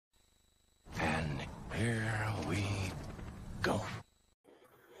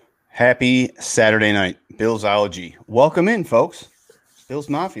Happy Saturday night, Billsology. Welcome in, folks. Bills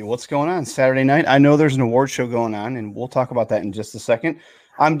Mafia, what's going on Saturday night? I know there's an award show going on, and we'll talk about that in just a second.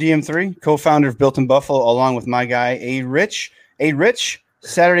 I'm DM3, co-founder of Built in Buffalo, along with my guy, A. Rich. A. Rich,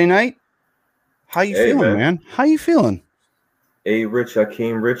 Saturday night. How you feeling, man? How you feeling? A. Rich,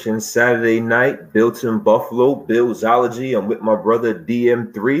 Hakeem Rich, and Saturday night, Built in Buffalo, Billsology. I'm with my brother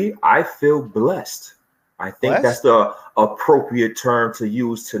DM3. I feel blessed. I think that's the appropriate term to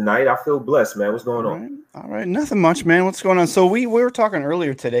use tonight. I feel blessed, man. What's going on? All right. Nothing much, man. What's going on? So we were talking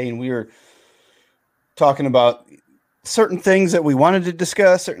earlier today, and we were talking about certain things that we wanted to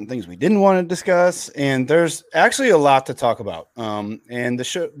discuss, certain things we didn't want to discuss, and there's actually a lot to talk about. And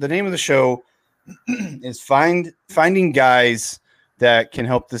the name of the show is finding guys that can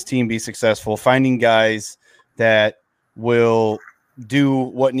help this team be successful, finding guys that will do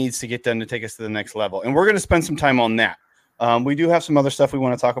what needs to get done to take us to the next level. And we're going to spend some time on that. We do have some other stuff we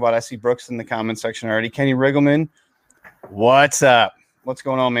want to talk about. I see Brooks in the comments section already. Kenny Riggleman, what's up? What's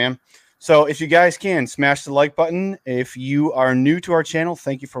going on, man? So if you guys can, smash the like button. If you are new to our channel,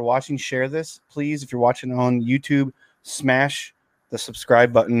 thank you for watching. Share this, please. If you're watching on YouTube, smash the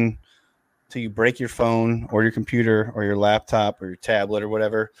subscribe button till you break your phone or your computer or your laptop or your tablet or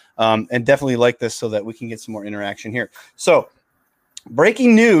whatever. And definitely like this so that we can get some more interaction here. So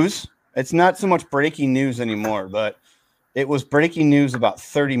breaking news. It's not so much breaking news anymore, but it was breaking news about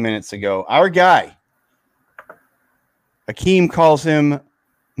 30 minutes ago. Our guy, Hakeem calls him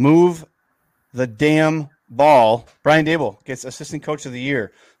move the damn ball. Brian Daboll gets assistant coach of the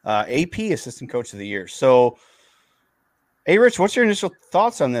year, AP assistant coach of the year. So, hey, Rich, what's your initial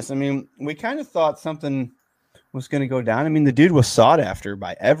thoughts on this? I mean, we kind of thought something was going to go down. I mean, the dude was sought after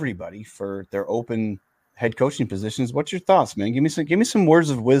by everybody for their open head coaching positions. What's your thoughts, man? Give me some words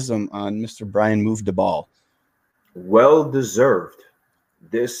of wisdom on Mr. Brian Move the Ball. Well deserved.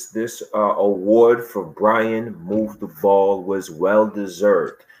 This award for Brian Move the Ball was well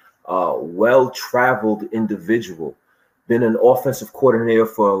deserved. Well-traveled individual. Been an offensive coordinator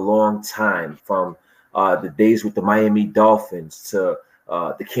for a long time, from the days with the Miami Dolphins to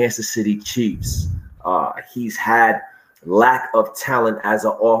the Kansas City Chiefs. He's had lack of talent as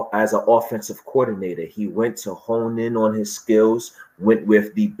an offensive coordinator. He went to hone in on his skills, went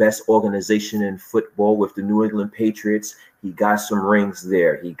with the best organization in football with the New England Patriots. He got some rings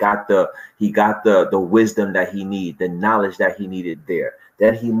there. He got the wisdom that he needed, the knowledge that he needed there.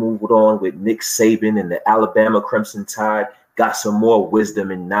 Then he moved on with Nick Saban and the Alabama Crimson Tide, got some more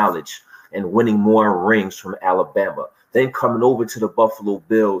wisdom and knowledge and winning more rings from Alabama. Then coming over to the Buffalo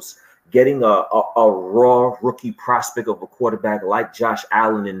Bills, getting a raw rookie prospect of a quarterback like Josh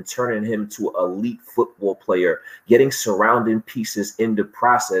Allen and turning him to an elite football player, getting surrounding pieces in the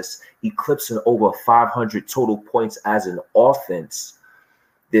process, eclipsing over 500 total points as an offense.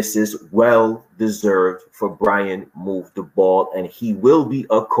 This is well-deserved for Brian Move the Ball, and he will be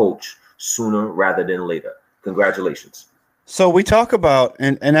a coach sooner rather than later. Congratulations. So we talk about,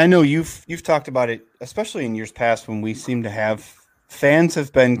 and I know you've talked about it, especially in years past when we seem to have fans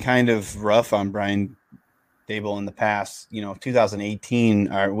have been kind of rough on Brian Daboll in the past.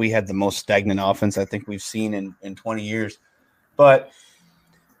 2018, we had the most stagnant offense I think we've seen in 20 years. But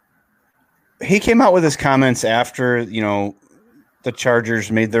he came out with his comments after, the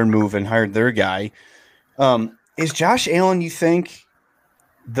Chargers made their move and hired their guy. Is Josh Allen, you think,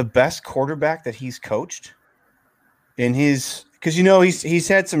 the best quarterback that he's coached in his? Because he's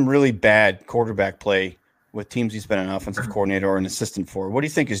had some really bad quarterback play with teams he's been an offensive coordinator or an assistant for. What do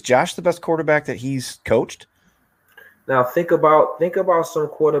you think? Is Josh the best quarterback that he's coached? Now think about some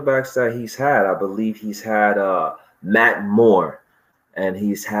quarterbacks that he's had. I believe he's had Matt Moore, and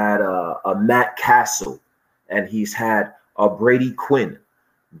he's had a Matt Castle, and he's had a Brady Quinn.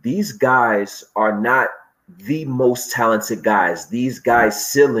 These guys are not the most talented guys. These guys'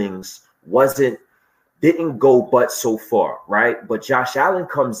 ceilings didn't go but so far, right? But Josh Allen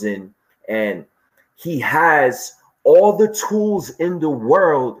comes in and he has all the tools in the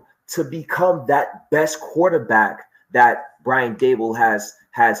world to become that best quarterback that Brian Daboll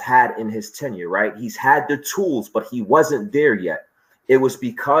has had in his tenure, right? He's had the tools, but he wasn't there yet. It was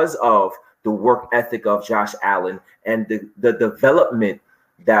because of the work ethic of Josh Allen and the development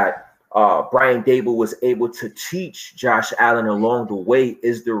that Brian Daboll was able to teach Josh Allen along the way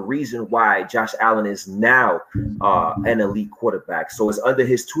is the reason why Josh Allen is now an elite quarterback. So it's under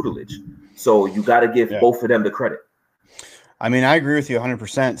his tutelage. So you got to give both of them the credit. I mean, I agree with you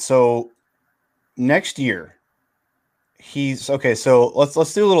 100%. So next year, he's okay. So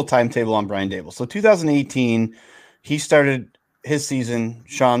let's do a little timetable on Brian Daboll. So 2018, he started his season.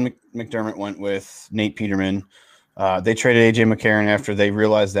 Sean McDermott went with Nate Peterman. They traded AJ McCarron after they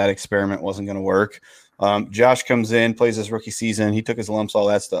realized that experiment wasn't going to work. Josh comes in, plays his rookie season. He took his lumps, all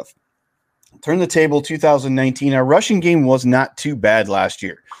that stuff. Turn the table 2019. Our rushing game was not too bad last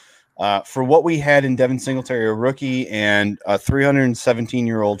year. For what we had in Devin Singletary, a rookie, and a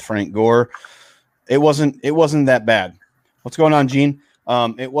 317-year-old Frank Gore, it wasn't that bad. What's going on, Gene?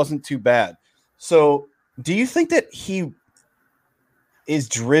 It wasn't too bad. So do you think that he is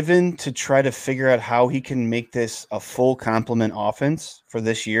driven to try to figure out how he can make this a full complement offense for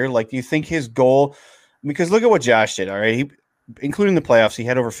this year? Like, do you think his goal – because look at what Josh did, all right? Including the playoffs, he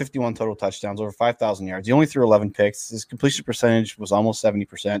had over 51 total touchdowns, over 5,000 yards. He only threw 11 picks. His completion percentage was almost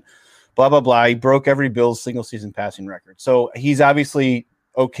 70%. Blah, blah, blah. He broke every Bills single-season passing record. So he's obviously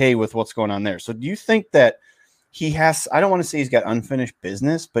okay with what's going on there. So do you think that he has – I don't want to say he's got unfinished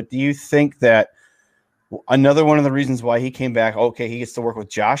business, but do you think that another one of the reasons why he came back, okay, he gets to work with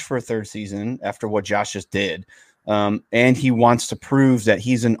Josh for a third season after what Josh just did, and he wants to prove that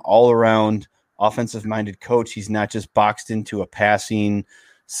he's an all-around – offensive-minded coach. He's not just boxed into a passing,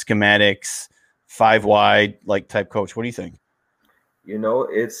 schematics, 5-wide like type coach. What do you think? You know,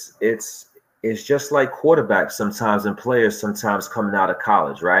 it's just like quarterbacks sometimes and players sometimes coming out of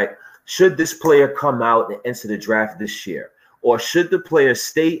college, right? Should this player come out and enter the draft this year? Or should the player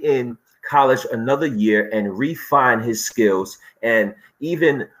stay in college another year and refine his skills and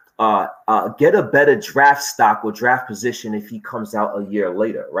even get a better draft stock or draft position if he comes out a year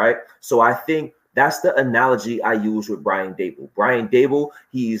later, right? So I think that's the analogy I use with Brian Daboll. Brian Daboll,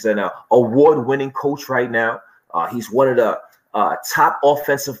 he's an award-winning coach right now. He's one of the top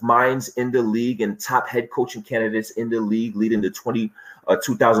offensive minds in the league and top head coaching candidates in the league leading the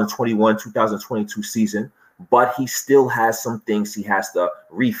 2021-2022 season. But he still has some things he has to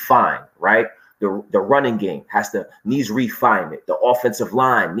refine, right? The running game needs refinement. The offensive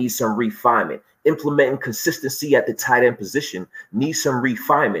line needs some refinement. Implementing consistency at the tight end position needs some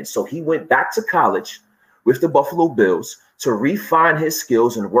refinement. So he went back to college with the Buffalo Bills to refine his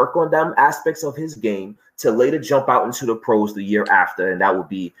skills and work on them aspects of his game to later jump out into the pros the year after. And that would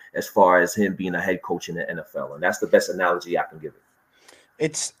be as far as him being a head coach in the NFL. And that's the best analogy I can give it.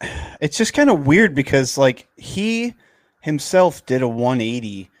 It's just kind of weird because like he himself did a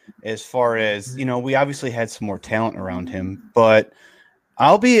 180 as far as, you know, we obviously had some more talent around him, but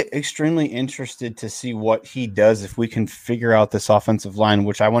I'll be extremely interested to see what he does if we can figure out this offensive line,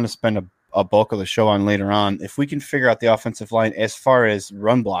 which I want to spend a bulk of the show on later on. If we can figure out the offensive line as far as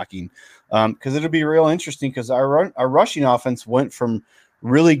run blocking, because it'll be real interesting because our rushing offense went from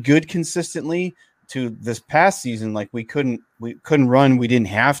really good consistently to this past season. Like we couldn't run. We didn't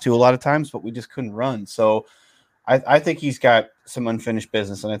have to a lot of times, but we just couldn't run. So I think he's got some unfinished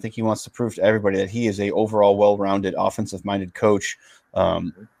business, and I think he wants to prove to everybody that he is a overall well-rounded, offensive-minded coach.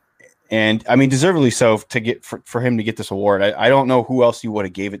 And I mean, deservedly so to get for him to get this award. I don't know who else you would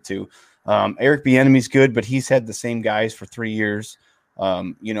have gave it to. Eric Bieniemy's good, but he's had the same guys for 3 years.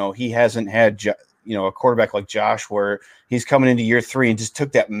 You know, he hasn't had a quarterback like Josh where he's coming into year 3 and just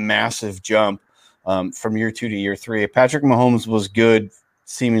took that massive jump from year 2 to year 3. Patrick Mahomes was good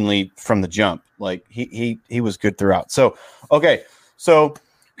seemingly from the jump. Like he was good throughout. So, okay. So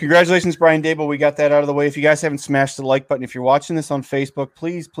congratulations, Brian Daboll. We got that out of the way. If you guys haven't smashed the like button, if you're watching this on Facebook,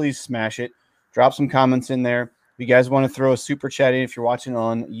 please smash it. Drop some comments in there. If you guys want to throw a super chat in, if you're watching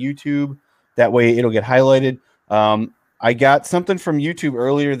on YouTube, that way it'll get highlighted. I got something from YouTube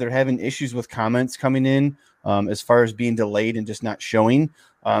earlier. They're having issues with comments coming in as far as being delayed and just not showing.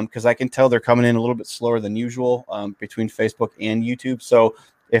 Because I can tell they're coming in a little bit slower than usual between Facebook and YouTube. So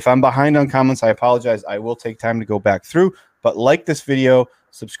if I'm behind on comments, I apologize. I will take time to go back through. But like this video,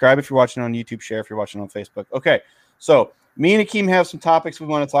 subscribe if you're watching on YouTube, share if you're watching on Facebook. Okay, so me and Akeem have some topics we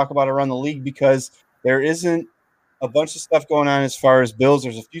want to talk about around the league because there isn't a bunch of stuff going on as far as Bills.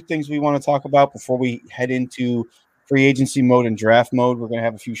 There's a few things we want to talk about before we head into free agency mode and draft mode. We're going to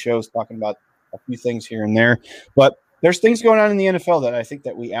have a few shows talking about a few things here and there. But there's things going on in the NFL that I think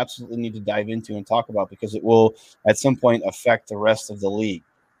that we absolutely need to dive into and talk about because it will at some point affect the rest of the league.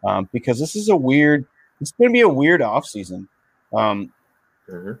 Because it's going to be a weird offseason.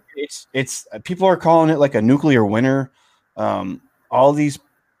 It's people are calling it like a nuclear winter. All these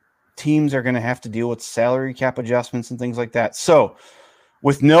teams are going to have to deal with salary cap adjustments and things like that. So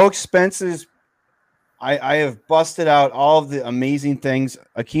with no expenses, I have busted out all of the amazing things.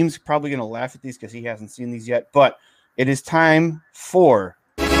 Akeem's probably going to laugh at these because he hasn't seen these yet, but it is time for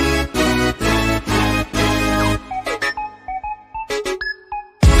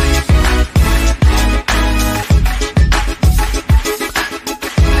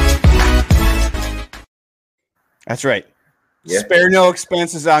That's right. Yeah. Spare no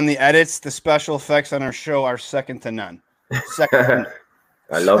expenses on the edits. The special effects on our show are second to none. Second to none.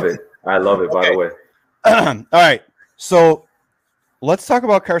 I love it. I love it, by the way. All right. So let's talk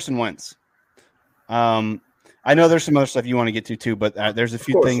about Carson Wentz. I know there's some other stuff you want to get to too, but there's a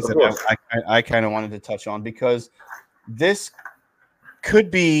few things that I kind of wanted to touch on because this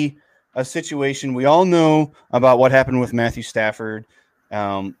could be a situation. We all know about what happened with Matthew Stafford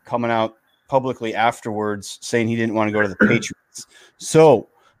coming out publicly afterwards saying he didn't want to go to the Patriots. So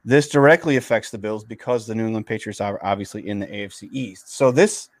this directly affects the Bills because the New England Patriots are obviously in the AFC East. So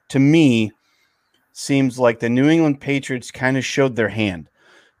this, to me, seems like the New England Patriots kind of showed their hand.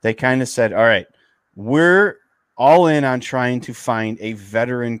 They kind of said, all right, we're all in on trying to find a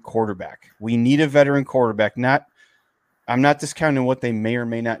veteran quarterback. We need a veteran quarterback. I'm not discounting what they may or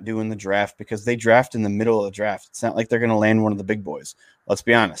may not do in the draft because they draft in the middle of the draft. It's not like they're going to land one of the big boys. Let's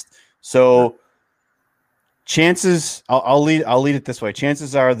be honest. So chances, I'll lead it this way.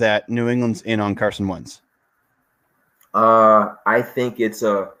 Chances are that New England's in on Carson Wentz. I think it's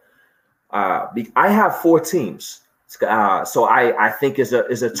I have 4 teams. So I think is a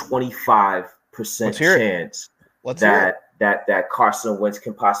 25% chance that Carson Wentz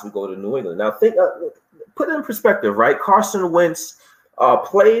can possibly go to New England. Now put it in perspective, right? Carson Wentz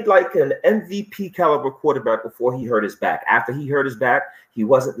played like an MVP caliber quarterback before he hurt his back. After he hurt his back, he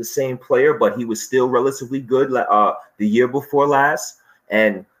wasn't the same player, but he was still relatively good the year before last.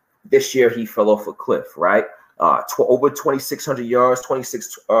 And this year he fell off a cliff, right? Over 2,600 yards,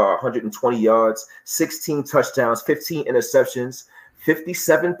 2,620 yards, 16 touchdowns, 15 interceptions,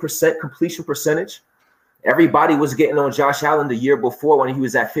 57% completion percentage. Everybody was getting on Josh Allen the year before when he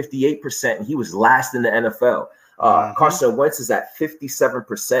was at 58%, and he was last in the NFL. Carson Wentz is at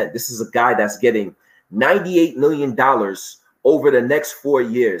 57%. This is a guy that's getting $98 million over the next 4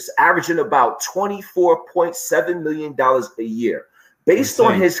 years, averaging about $24.7 million a year. Based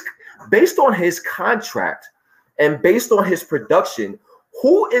on his contract and based on his production,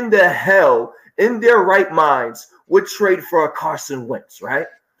 who in the hell in their right minds would trade for a Carson Wentz, right?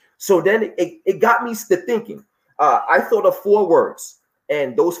 So then it got me to thinking. I thought of 4 words,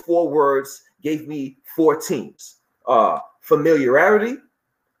 and those 4 words gave me 4 teams. Familiarity,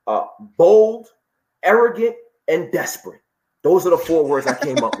 bold, arrogant, and desperate. Those are the 4 words I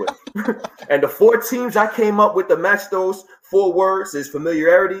came up with. And the 4 teams I came up with to match those 4 words is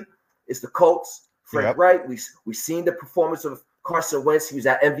familiarity. It's the Colts. Frank Wright. We seen the performance of Carson Wentz. He was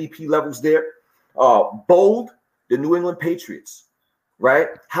at MVP levels there. Bold, the New England Patriots. Right?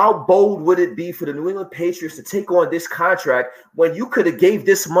 How bold would it be for the New England Patriots to take on this contract when you could have gave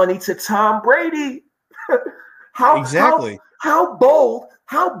this money to Tom Brady? How bold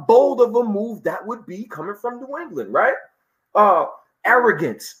of a move that would be coming from New England, right?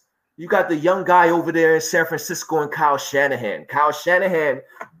 Arrogance. You got the young guy over there in San Francisco and Kyle Shanahan. Kyle Shanahan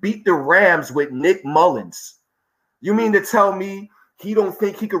beat the Rams with Nick Mullins. You mean to tell me he don't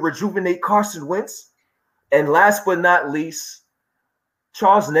think he could rejuvenate Carson Wentz? And last but not least,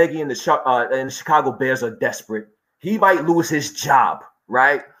 Charles Nagy and the Chicago Bears are desperate. He might lose his job,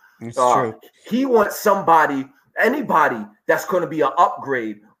 right? It's true. He wants anybody that's going to be an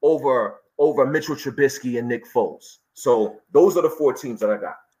upgrade over Mitchell Trubisky and Nick Foles. So those are the 4 teams that I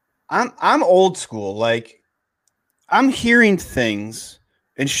got. I'm old school. Like, I'm hearing things,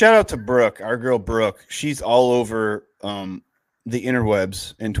 and shout out to Brooke, our girl Brooke. She's all over the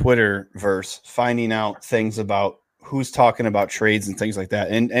interwebs and Twitterverse, finding out things about who's talking about trades and things like that,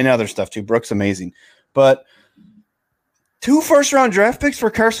 and other stuff too. Brooke's amazing. But 2 first-round draft picks for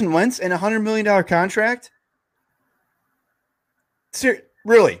Carson Wentz and a $100 million contract?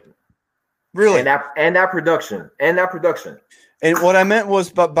 Really? And that production. And what I meant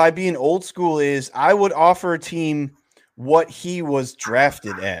was, but by being old school is I would offer a team what he was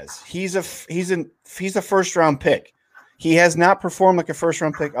drafted as. He's a first-round pick. He has not performed like a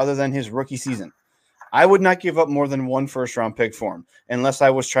first-round pick other than his rookie season. I would not give up more than 1 first-round pick for him unless I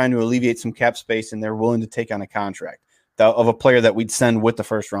was trying to alleviate some cap space and they're willing to take on a contract of a player that we'd send with the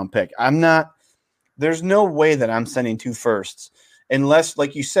first-round pick. There's no way that I'm sending 2 firsts unless,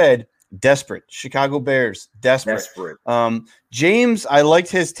 like you said, desperate. Chicago Bears, desperate. James, I liked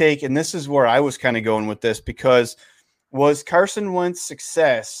his take, and this is where I was kind of going with this because was Carson Wentz's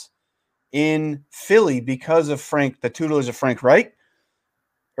success in Philly because of the tutelage of Frank Reich,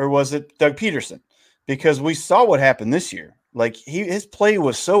 or was it Doug Peterson? Because we saw what happened this year. Like his play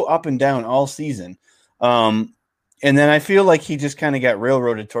was so up and down all season. And then I feel like he just kind of got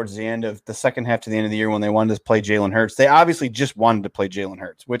railroaded towards the end of the second half to the end of the year when they wanted to play Jalen Hurts. They obviously just wanted to play Jalen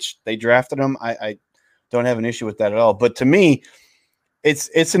Hurts, which they drafted him. I don't have an issue with that at all. But to me,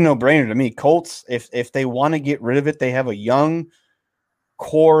 it's a no-brainer to me. Colts, if they want to get rid of it, they have a young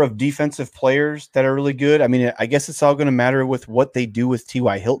core of defensive players that are really good. I mean, I guess it's all going to matter with what they do with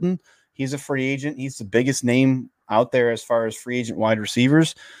T.Y. Hilton. He's a free agent. He's the biggest name out there as far as free agent wide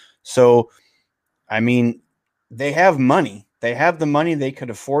receivers. So, I mean, they have money. They have the money. They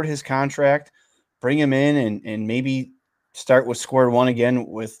could afford his contract, bring him in, and maybe start with square one again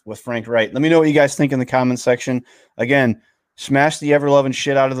with Frank Reich. Let me know what you guys think in the comments section. Again, smash the ever-loving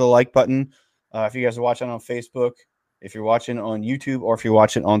shit out of the like button. If you guys are watching on Facebook, if you're watching on YouTube, or if you're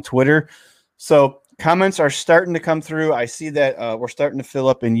watching on Twitter. So comments are starting to come through. I see that we're starting to fill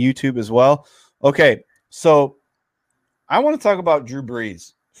up in YouTube as well. Okay, so I want to talk about Drew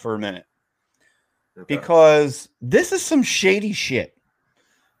Brees for a minute. Okay. Because this is some shady shit.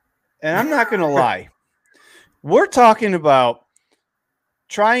 And I'm not going to lie. We're talking about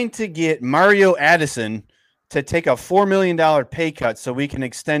trying to get Mario Addison to take a $4 million pay cut so we can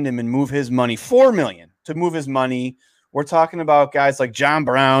extend him and move his money. $4 million to move his money. We're talking about guys like John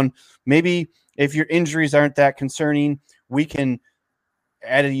Brown. Maybe if your injuries aren't that concerning, we can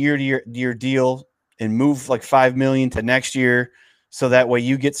add a year-to-year deal and move like $5 million to next year. So that way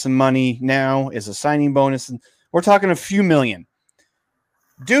you get some money now as a signing bonus. And we're talking a few million.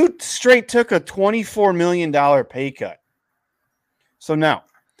 Dude straight took a $24 million pay cut. So now,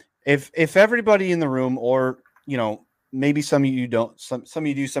 if everybody in the room, or, you know, maybe some of you don't, some of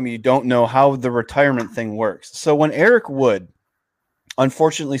you do, some of you don't know how the retirement thing works. So when Eric Wood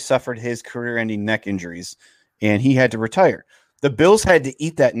unfortunately suffered his career-ending neck injuries and he had to retire, the Bills had to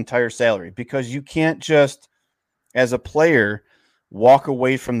eat that entire salary, because you can't just, as a player, walk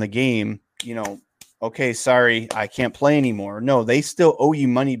away from the game, you know, okay, sorry, I can't play anymore. No, they still owe you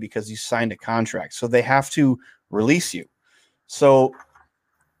money because you signed a contract. So they have to release you. So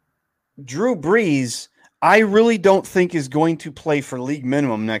Drew Brees, I really don't think is going to play for league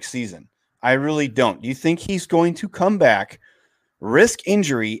minimum next season. I really don't. Do you think he's going to come back, risk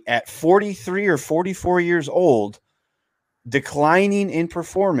injury at 43 or 44 years old, declining in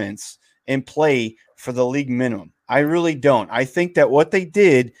performance, and play for the league minimum? I really don't. I think that what they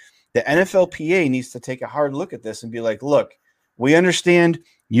did, the NFLPA needs to take a hard look at this and be like, look, we understand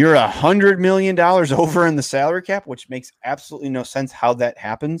you're $100 million over in the salary cap, which makes absolutely no sense how that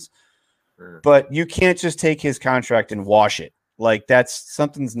happens. But you can't just take his contract and wash it. Like,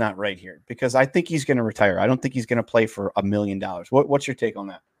 something's not right here, because I think he's going to retire. I don't think he's going to play for $1 million. What's your take on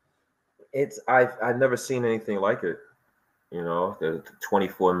that? I've never seen anything like it. You know, the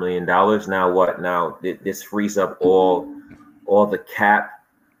 $24 million. Now what? Now this frees up all the cap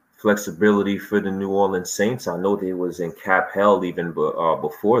flexibility for the New Orleans Saints. I know they was in cap hell even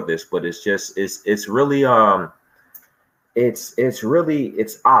before this, but it's really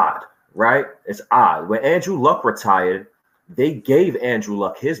it's odd, right? It's odd. When Andrew Luck retired, they gave Andrew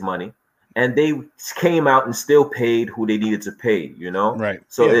Luck his money, and they came out and still paid who they needed to pay, you know? Right.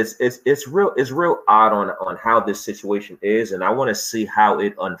 So yeah. It's real odd on how this situation is, and I want to see how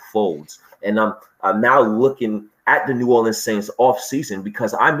it unfolds. And I'm now looking at the New Orleans Saints off season,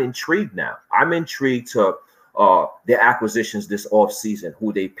 because I'm intrigued now. I'm intrigued to their acquisitions this off season,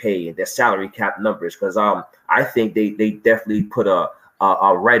 who they pay, and their salary cap numbers, because I think they definitely put a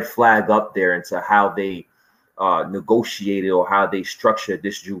red flag up there into how they negotiated or how they structured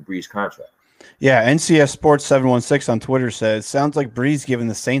this Drew Brees contract. Yeah, NCS Sports 716 on Twitter says, sounds like Brees giving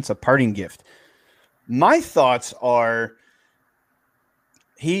the Saints a parting gift. My thoughts are,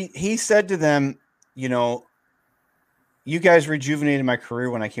 he said to them, you know, you guys rejuvenated my career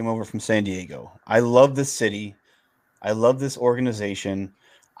when I came over from San Diego. I love this city. I love this organization.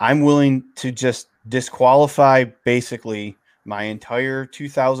 I'm willing to just disqualify basically my entire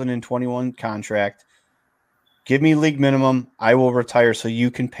 2021 contract. Give me league minimum. I will retire so you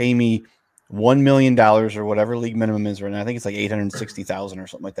can pay me $1 million or whatever league minimum is right now. I think it's like $860,000 or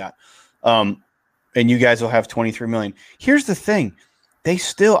something like that. And you guys will have $23 million. Here's the thing. They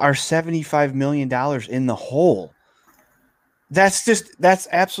still are $75 million in the hole. That's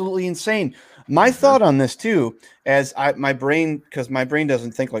absolutely insane. My thought on this too, my brain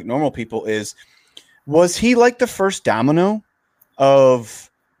doesn't think like normal people, was he like the first domino of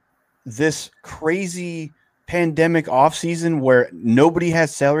this crazy pandemic offseason where nobody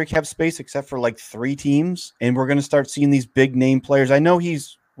has salary cap space except for like 3 teams, and we're going to start seeing these big name players? I know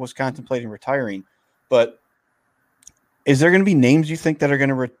was contemplating retiring, but is there going to be names you think that are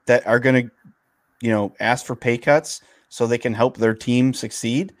going to you know, ask for pay cuts so they can help their team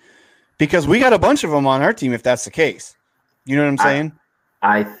succeed? Because we got a bunch of them on our team if that's the case. You know what I'm saying?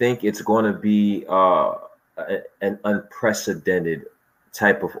 I think it's going to be an unprecedented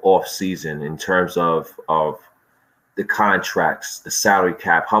type of off season in terms of the contracts, the salary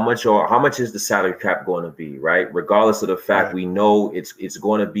cap. How much is the salary cap going to be, right? Regardless of the fact we know it's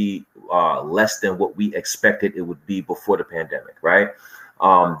going to be less than what we expected it would be before the pandemic, right?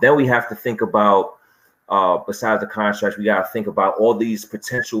 Then we have to think about besides the contracts, we got to think about all these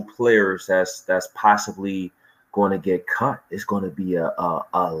potential players that's possibly going to get cut. It's going to be a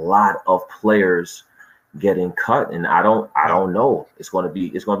lot of players getting cut, and I don't know. It's going to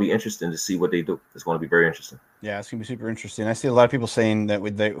be interesting to see what they do. It's going to be very interesting. Yeah, it's going to be super interesting. I see a lot of people saying that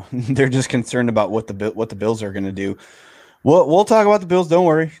they're just concerned about what the Bills are going to do. We'll talk about the Bills. Don't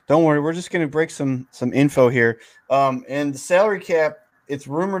worry. We're just going to break some info here. And the salary cap, it's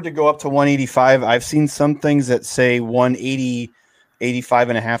rumored to go up to 185. I've seen some things that say 180, 85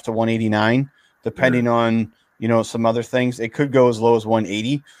 and a half to 189, depending on, some other things. It could go as low as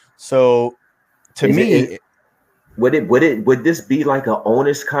 180. So would this be like an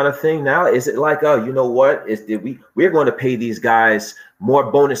onus kind of thing now? Is it like, you know what? We're going to pay these guys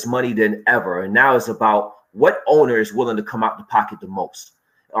more bonus money than ever. And now it's about what owner is willing to come out the pocket the most.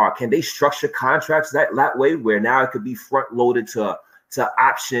 Can they structure contracts that way where now it could be front loaded to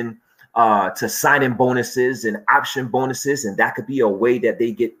option, to sign-in bonuses and option bonuses, and that could be a way that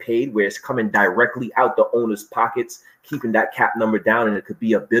they get paid where it's coming directly out the owner's pockets, keeping that cap number down, and it could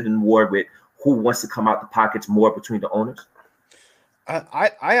be a bidding war with who wants to come out the pockets more between the owners.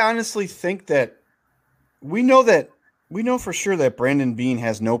 I honestly think that we know for sure that Brandon Beane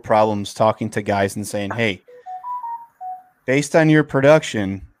has no problems talking to guys and saying, hey, based on your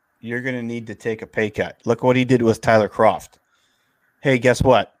production, you're going to need to take a pay cut. Look what he did with Tyler Kroft. Hey, guess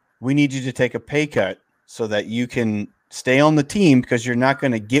what? We need you to take a pay cut so that you can stay on the team because you're not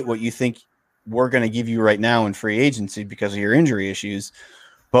going to get what you think we're going to give you right now in free agency because of your injury issues,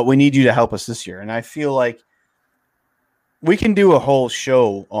 but we need you to help us this year. And I feel like we can do a whole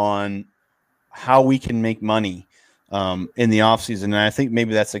show on how we can make money in the offseason. And I think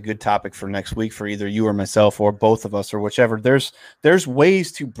maybe that's a good topic for next week for either you or myself or both of us or whichever. There's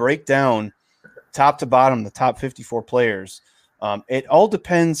ways to break down top to bottom the top 54 players. It all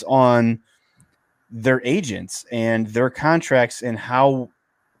depends on their agents and their contracts and how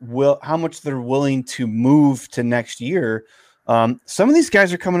much they're willing to move to next year. Some of these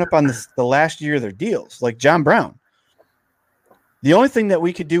guys are coming up on the last year of their deals, like John Brown. The only thing that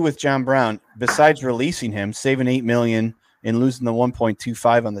we could do with John Brown, besides releasing him, saving $8 million and losing the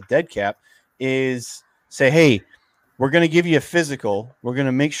 1.25 on the dead cap, is say, hey, we're going to give you a physical. We're going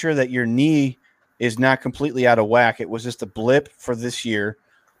to make sure that your knee is not completely out of whack. It was just a blip for this year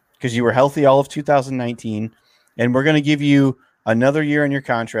because you were healthy all of 2019, and we're going to give you another year on your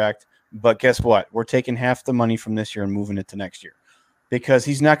contract. But guess what? We're taking half the money from this year and moving it to next year because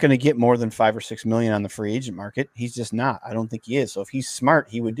he's not going to get more than $5 or $6 million on the free agent market. He's just not. I don't think he is. So if he's smart,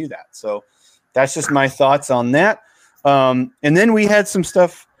 he would do that. So that's just my thoughts on that. And then we had some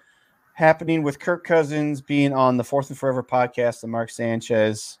stuff happening with Kirk Cousins being on the Fourth and Forever podcast and Mark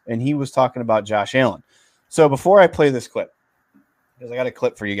Sanchez, and he was talking about Josh Allen. So before I play this clip, because I got a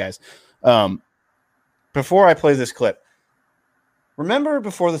clip for you guys, before I play this clip, remember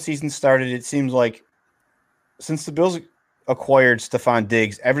before the season started, it seems like since the Bills acquired Stephon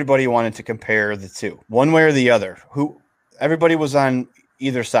Diggs, everybody wanted to compare the two, one way or the other. Everybody was on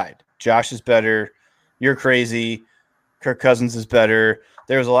either side. Josh is better. You're crazy. Kirk Cousins is better.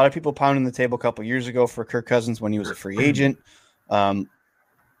 There was a lot of people pounding the table a couple years ago for Kirk Cousins when he was a free agent.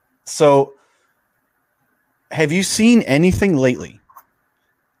 So have you seen anything lately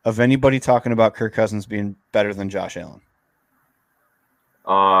of anybody talking about Kirk Cousins being better than Josh Allen?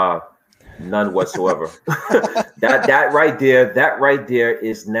 None whatsoever. that right there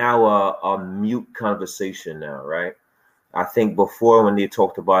is now a mute conversation now, right? I think before when they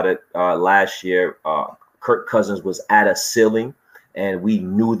talked about it last year, Kirk Cousins was at a ceiling, and we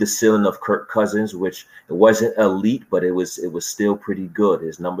knew the ceiling of Kirk Cousins, which it wasn't elite, but it was still pretty good.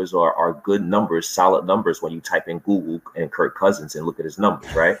 His numbers are good numbers, solid numbers when you type in Google and Kirk Cousins and look at his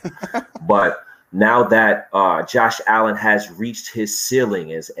numbers, right? But now that Josh Allen has reached his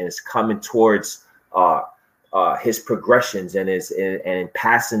ceiling and is coming towards his progressions and and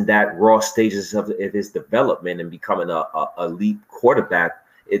passing that raw stages of his development and becoming a elite quarterback,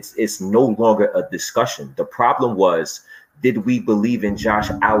 it's no longer a discussion. The problem was, did we believe in Josh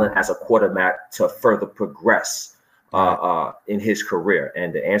Allen as a quarterback to further progress in his career?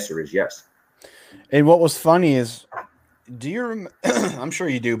 And the answer is yes. And what was funny is, I'm sure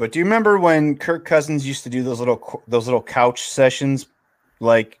you do, but do you remember when Kirk Cousins used to do those little couch sessions,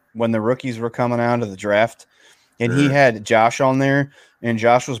 like when the rookies were coming out of the draft, and he had Josh on there, and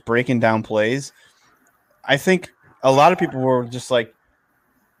Josh was breaking down plays? I think a lot of people were just like,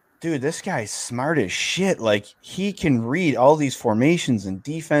 dude, this guy's smart as shit. Like, he can read all these formations and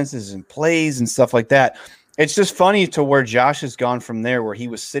defenses and plays and stuff like that. It's just funny to where Josh has gone from there, where he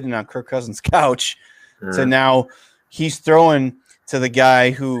was sitting on Kirk Cousins' couch, to now he's throwing to the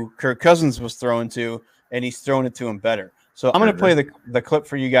guy who Kirk Cousins was throwing to, and he's throwing it to him better. So I'm going to play the clip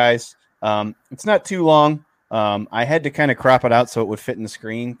for you guys. It's not too long. I had to kind of crop it out so it would fit in the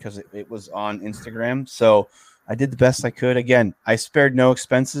screen because it was on Instagram. So I did the best I could. Again, I spared no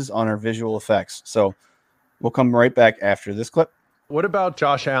expenses on our visual effects. So we'll come right back after this clip. What about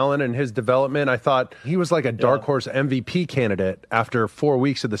Josh Allen and his development? I thought he was like a dark horse MVP candidate after 4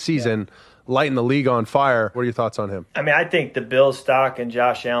 weeks of the season, lighting the league on fire. What are your thoughts on him? I mean, I think the Bills stock and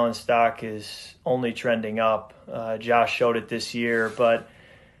Josh Allen stock is only trending up. Josh showed it this year, but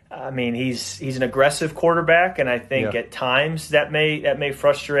I mean, he's an aggressive quarterback, and I think at times that may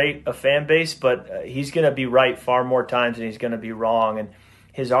frustrate a fan base, but he's going to be right far more times than he's going to be wrong. And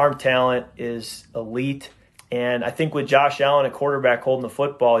his arm talent is elite. And I think with Josh Allen, a quarterback holding the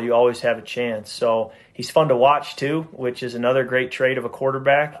football, you always have a chance. So he's fun to watch too, which is another great trait of a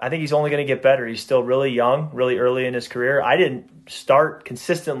quarterback. I think he's only going to get better. He's still really young, really early in his career. I didn't start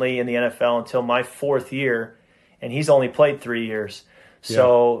consistently in the NFL until my 4th year, and he's only played 3 years.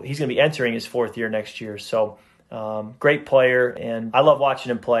 So he's going to be entering his 4th year next year. So great player, and I love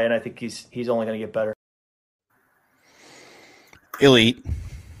watching him play, and I think he's only going to get better. Elite.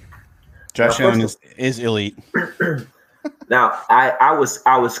 Josh Allen is elite. Now, I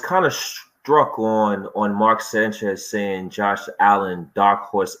was kind of struck on Mark Sanchez saying Josh Allen, dark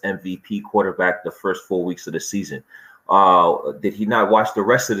horse MVP quarterback the first 4 weeks of the season. Did he not watch the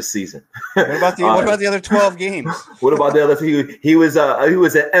rest of the season? What about the other 12 games? What about the other? He was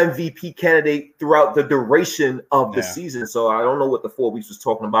an MVP candidate throughout the duration of the season. So I don't know what the 4 weeks was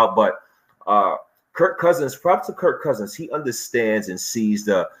talking about, but Kirk Cousins, props to Kirk Cousins. He understands and sees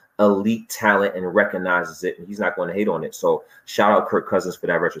the elite talent and recognizes it, and he's not going to hate on it. So shout out Kirk Cousins for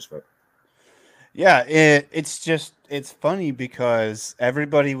that retrospect. Yeah, it's funny because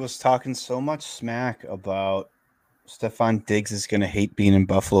everybody was talking so much smack about Stefon Diggs is going to hate being in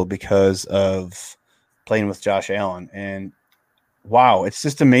Buffalo because of playing with Josh Allen. And wow, it's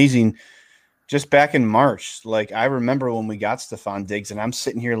just amazing. Just back in March, like I remember when we got Stefon Diggs, and I'm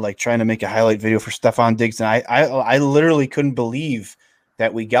sitting here like trying to make a highlight video for Stefon Diggs, and I literally couldn't believe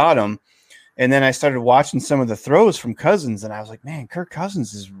that we got him. And then I started watching some of the throws from Cousins, and I was like, man, Kirk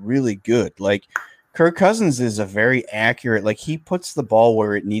Cousins is really good. Like, Kirk Cousins is a very accurate, like he puts the ball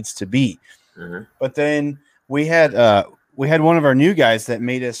where it needs to be. But then we had one of our new guys that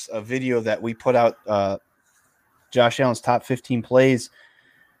made us a video that we put out, Josh Allen's top 15 plays.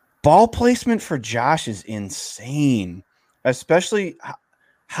 Ball placement for Josh is insane, especially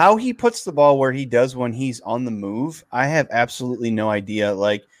how he puts the ball where he does when he's on the move. I have absolutely no idea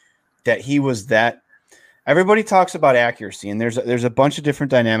like that he was that. Everybody talks about accuracy, and there's a bunch of different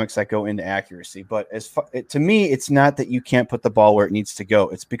dynamics that go into accuracy. But to me, it's not that you can't put the ball where it needs to go.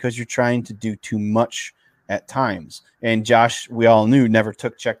 It's because you're trying to do too much at times. And Josh, we all knew, never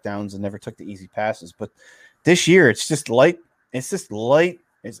took checkdowns and never took the easy passes. But this year, it's just light.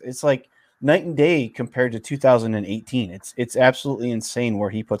 It's like night and day compared to 2018. It's absolutely insane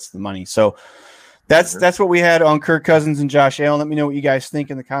where he puts the money. So that's what we had on Kirk Cousins and Josh Allen. Let me know what you guys think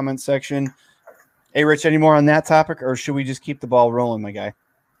in the comments section. Hey, Rich, any more on that topic, or should we just keep the ball rolling, my guy?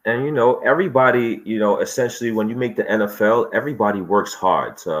 And, everybody, essentially when you make the NFL, everybody works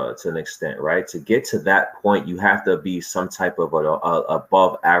hard to an extent, right? To get to that point, you have to be some type of a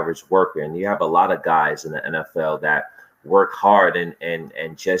above average worker. And you have a lot of guys in the NFL that work hard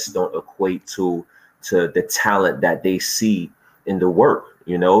and just don't equate to the talent that they see in the work,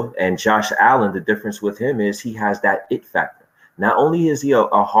 And Josh Allen, the difference with him is he has that it factor. Not only is he a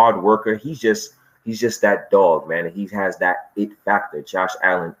hard worker, he's just that dog, man. He has that it factor. Josh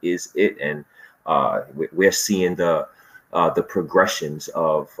Allen is it, and we're seeing the progressions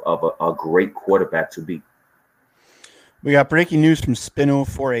of a great quarterback to be. We got breaking news from Spino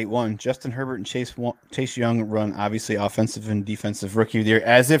 481. Justin Herbert and Chase Young run obviously offensive and defensive rookie of the year,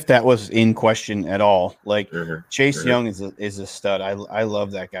 as if that was in question at all. Like Chase Young is a stud. I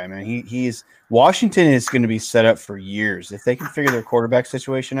love that guy, man. He's Washington is going to be set up for years. If they can figure their quarterback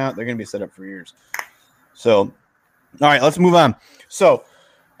situation out, they're going to be set up for years. So, all right, let's move on. So,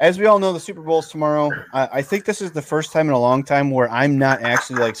 as we all know, the Super Bowl is tomorrow. I think this is the first time in a long time where I'm not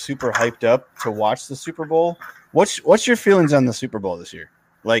actually like super hyped up to watch the Super Bowl. What's your feelings on the Super Bowl this year?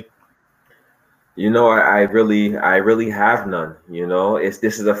 Like, I really have none.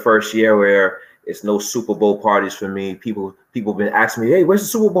 This is the first year where It's no Super Bowl parties for me. People been asking me, hey, where's the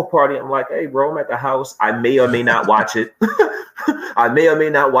Super Bowl party? I'm like, hey, bro, I'm at the house. I may or may not watch it. I may or may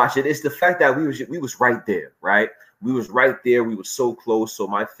not watch it. It's the fact that we was right there, right? We was right there. We were so close. So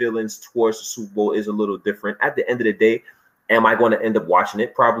my feelings towards the Super Bowl is a little different. At the end of the day, am I going to end up watching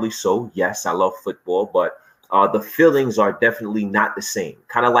it? Probably so. Yes, I love football, but the feelings are definitely not the same.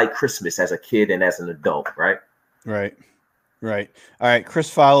 Kind of like Christmas as a kid and as an adult, right? Right. All right. Chris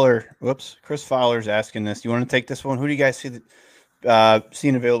Fowler. Chris Fowler's asking this. You want to take this one? Who do you guys see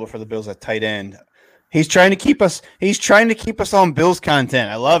seeing available for the Bills at tight end? He's trying to keep us on Bills content.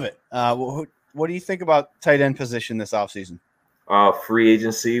 I love it. What do you think about tight end position this offseason? Free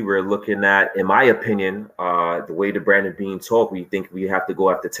agency, we're looking at, in my opinion, the way the Brandon Beane talk, we think we have to go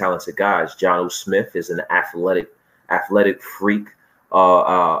after talented guys. Jonnu Smith is an athletic freak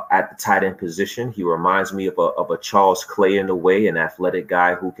at the tight end position. He reminds me of a Charles Clay in a way, an athletic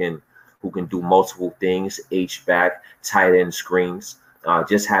guy who can do multiple things, H-back, tight end screens.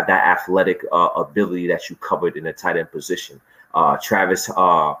 Just have that athletic ability that you covered in the tight end position.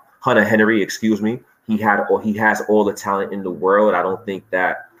 Hunter Henry, he has all the talent in the world. I don't think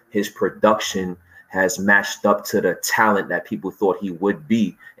that his production has matched up to the talent that people thought he would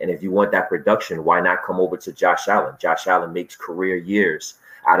be. And if you want that production, why not come over to Josh Allen? Josh Allen makes career years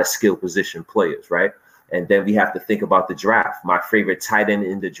out of skill position players, right? And then we have to think about the draft. My favorite tight end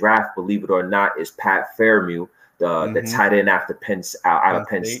in the draft, believe it or not, is Pat Fairmouth, the tight end out of Penn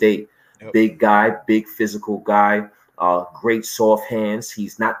State. Yep. Big guy, big physical guy. Great soft hands.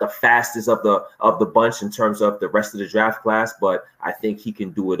 He's not the fastest of the bunch in terms of the rest of the draft class, but I think he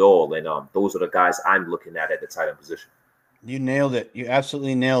can do it all. And those are the guys I'm looking at the tight end position. You nailed it. You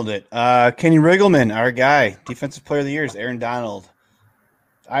absolutely nailed it. Kenny Riggleman, our guy, Defensive Player of the Year is Aaron Donald.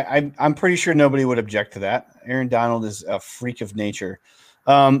 I'm pretty sure nobody would object to that. Aaron Donald is a freak of nature.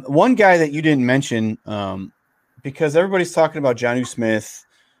 One guy that you didn't mention, because everybody's talking about Jonnu Smith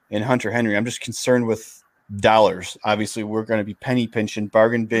and Hunter Henry. I'm just concerned with dollars. Obviously, we're going to be penny pinching,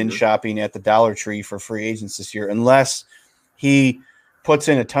 bargain bin shopping at the Dollar Tree for free agents this year, unless he puts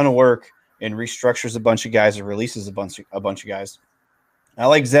in a ton of work and restructures a bunch of guys or releases a bunch of guys. I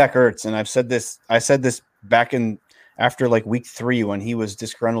like Zach Ertz, and I said this back in after like week 3 when he was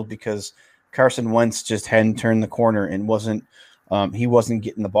disgruntled because Carson Wentz just hadn't turned the corner and he wasn't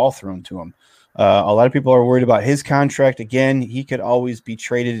getting the ball thrown to him. A lot of people are worried about his contract. Again, he could always be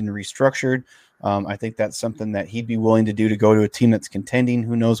traded and restructured. I think that's something that he'd be willing to do to go to a team that's contending.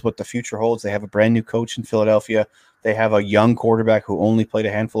 Who knows what the future holds? They have a brand new coach in Philadelphia. They have a young quarterback who only played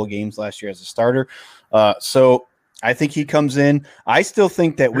a handful of games last year as a starter. So I think he comes in. I still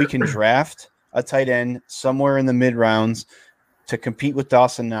think that we can draft a tight end somewhere in the mid rounds to compete with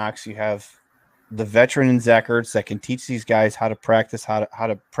Dawson Knox. You have the veteran in Zach Ertz that can teach these guys how to practice, how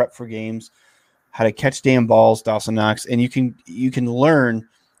to prep for games, how to catch damn balls, Dawson Knox, and you can learn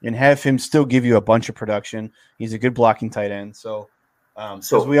and have him still give you a bunch of production. He's a good blocking tight end. So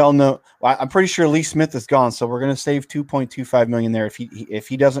as we all know, I'm pretty sure Lee Smith is gone, so we're going to save $2.25 million there. If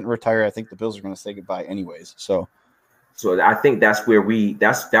he doesn't retire, I think the Bills are going to say goodbye anyways. So I think that's where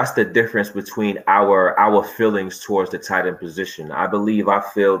that's the difference between our feelings towards the tight end position. I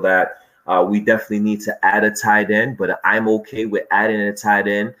feel that we definitely need to add a tight end, but I'm okay with adding a tight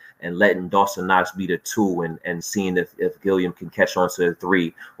end and letting Dawson Knox be the 2 and seeing if Gilliam can catch on to the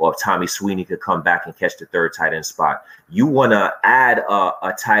 3 or if Tommy Sweeney could come back and catch the 3rd tight end spot. You want to add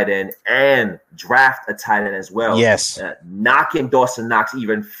a tight end and draft a tight end as well. Yes. Knocking Dawson Knox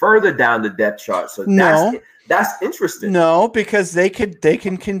even further down the depth chart. So that's interesting. No, because they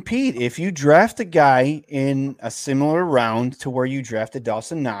can compete. If you draft a guy in a similar round to where you drafted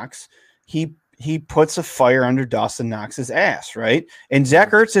Dawson Knox, he puts a fire under Dawson Knox's ass, right? And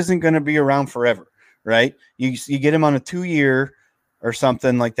Zach Ertz isn't going to be around forever, right? You get him on a 2-year or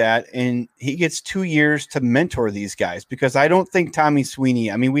something like that, and he gets 2 years to mentor these guys because I don't think Tommy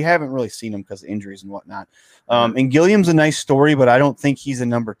Sweeney, I mean, we haven't really seen him because of injuries and whatnot. And Gilliam's a nice story, but I don't think he's a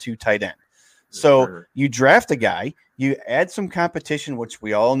number 2 tight end. So you draft a guy, you add some competition, which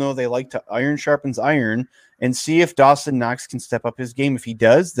we all know they like to iron sharpens iron, and see if Dawson Knox can step up his game. If he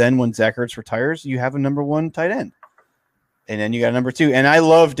does, then when Zach Ertz retires, you have a number 1 tight end. And then you got a number 2. And I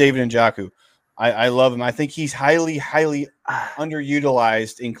love David Njoku. I love him. I think he's highly, highly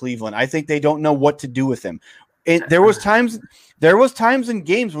underutilized in Cleveland. I think they don't know what to do with him. There was times in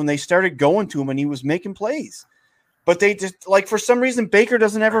games when they started going to him and he was making plays. But they just, like, for some reason, Baker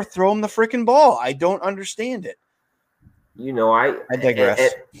doesn't ever throw him the freaking ball. I don't understand it. I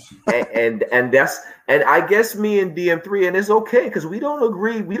digress. And that's, and I guess me and DM3, and it's okay because we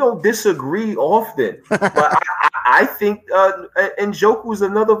don't disagree often. But I think Njoku's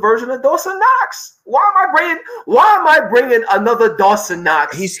another version of Dawson Knox. Why am I bringing another Dawson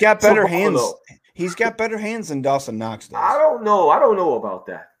Knox? He's got better hands. He's got better hands than Dawson Knox does. I don't know about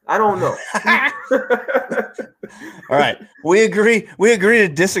that. I don't know. All right. We agree to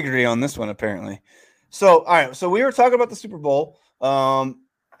disagree on this one, apparently. So, all right. So we were talking about the Super Bowl.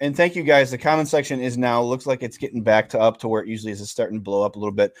 And thank you guys. The comment section is now, looks like it's getting back up to where it usually is. It's starting to blow up a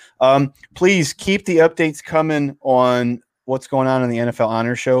little bit. Please keep the updates coming on what's going on in the NFL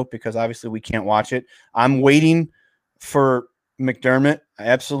Honor Show, because obviously we can't watch it. I'm waiting for McDermott.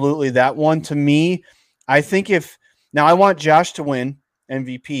 Absolutely. That one, to me, I think now I want Josh to win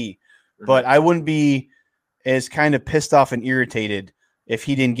MVP, but I wouldn't be as kind of pissed off and irritated if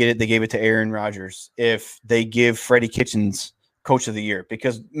he didn't get it. They gave it to Aaron Rodgers. If they give Freddie Kitchens Coach of the Year,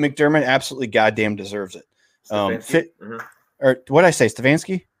 because McDermott absolutely goddamn deserves it. Or what did I say,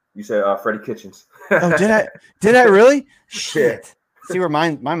 Stefanski? You said Freddie Kitchens. Oh, did I really? Shit. See where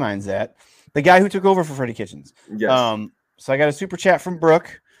my mind's at. The guy who took over for Freddie Kitchens. Yes. So I got a super chat from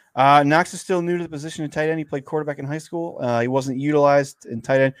Brooke. Knox is still new to the position of tight end. He played quarterback in high school. He wasn't utilized in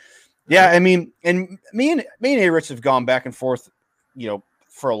tight end. Yeah, I mean, and me and A-Rich have gone back and forth,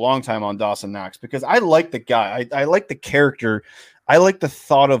 for a long time on Dawson Knox, because I like the guy. I like the character. I like the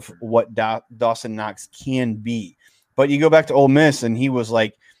thought of what Dawson Knox can be. But you go back to Ole Miss, and he was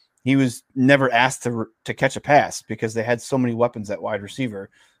never asked to catch a pass because they had so many weapons at wide receiver.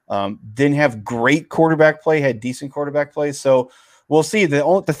 Didn't have great quarterback play, had decent quarterback play. So we'll see.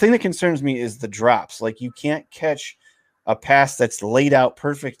 The thing that concerns me is the drops. Like, you can't catch a pass that's laid out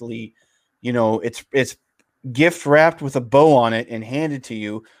perfectly. It's gift wrapped with a bow on it and handed to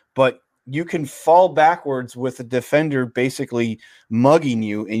you, but you can fall backwards with a defender basically mugging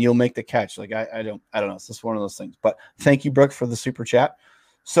you and you'll make the catch. Like, I don't know. It's just one of those things. But thank you, Brooke, for the super chat.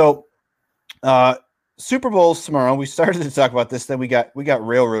 So Super Bowl's tomorrow. We started to talk about this, then we got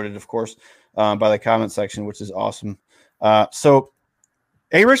railroaded, of course, by the comment section, which is awesome. So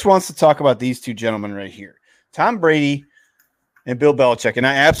A-Rich wants to talk about these two gentlemen right here, Tom Brady and Bill Belichick. And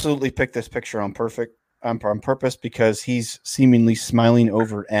I absolutely picked this picture on purpose because he's seemingly smiling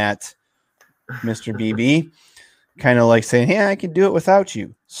over at Mr. BB, kind of like saying, "Hey, I can do it without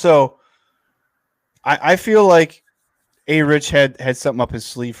you." So I feel like A-Rich had something up his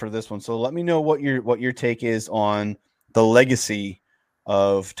sleeve for this one. So let me know what your take is on the legacy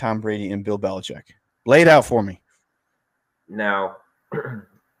of Tom Brady and Bill Belichick. Lay it out for me. Now,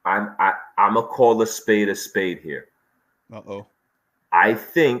 I'm gonna call a spade here. Uh-oh. I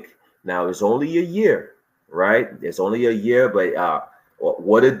think now it's only a year, right? It's only a year, but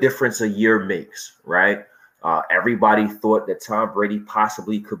what a difference a year makes, right? Everybody thought that Tom Brady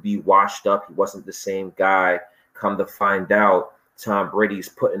possibly could be washed up. He wasn't the same guy. Come to find out, Tom Brady's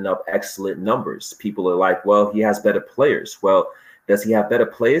putting up excellent numbers. People are like, well, he has better players. Well, does he have better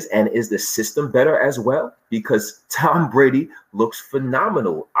players? And is the system better as well? Because Tom Brady looks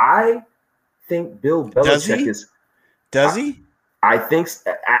phenomenal. I think Bill Belichick Does he? I think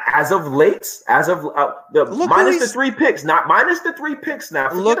as of late, minus the 3 picks, not minus the 3 picks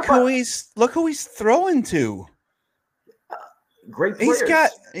now. Look who he's throwing to. Great players. He's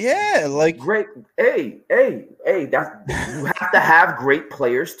got great. Hey, that you have to have great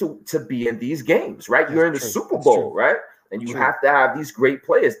players to be in these games, right? You're in the Super Bowl, right? And you have to have these great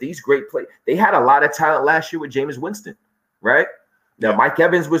players. They had a lot of talent last year with Jameis Winston, right? Now, Mike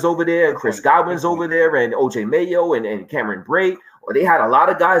Evans was over there, and Chris Godwin's over there, and OJ Mayo and Cameron Brate. Or they had a lot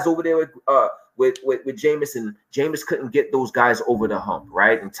of guys over there with Jameis, and Jameis couldn't get those guys over the hump,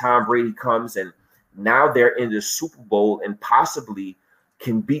 right? And Tom Brady comes, and now they're in the Super Bowl and possibly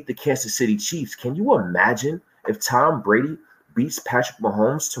can beat the Kansas City Chiefs. Can you imagine if Tom Brady beats Patrick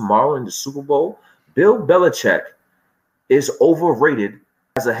Mahomes tomorrow in the Super Bowl? Bill Belichick is overrated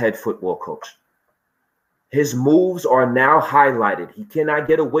as a head football coach. His moves are now highlighted. He cannot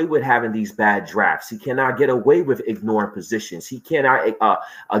get away with having these bad drafts. He cannot get away with ignoring positions. He cannot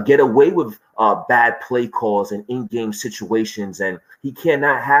get away with bad play calls and in-game situations. And he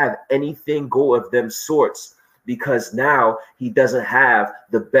cannot have anything go of them sorts because now he doesn't have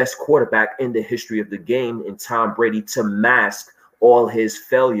the best quarterback in the history of the game in Tom Brady to mask all his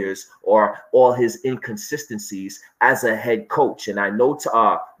failures or all his inconsistencies as a head coach. And I know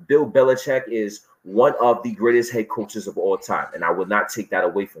Bill Belichick is one of the greatest head coaches of all time, and I will not take that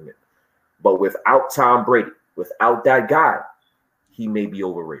away from him. But without Tom Brady, without that guy, he may be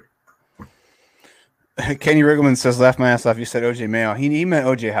overrated. Kenny Riggleman says, laugh my ass off. You said OJ Mayo. He meant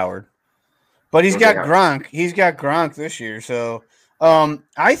OJ Howard. But he's got Gronk. He's got Gronk this year. So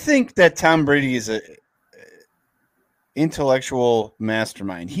I think that Tom Brady is a intellectual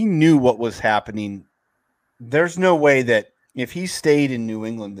mastermind. He knew what was happening. There's no way that if he stayed in New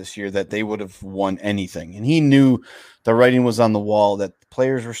England this year that they would have won anything. And he knew the writing was on the wall, that the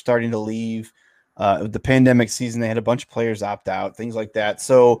players were starting to leave. The pandemic season, they had a bunch of players opt out, things like that.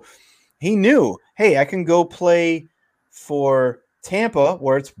 So he knew, hey, I can go play for Tampa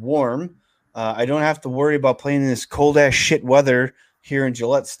where it's warm. I don't have to worry about playing in this cold-ass shit weather here in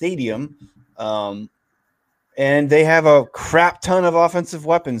Gillette Stadium. And they have a crap ton of offensive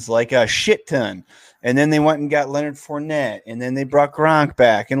weapons, like a shit ton. And then they went and got Leonard Fournette, and then they brought Gronk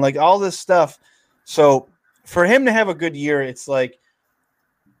back, and like all this stuff. So for him to have a good year, it's like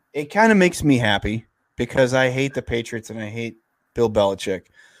it kind of makes me happy because I hate the Patriots and I hate Bill Belichick.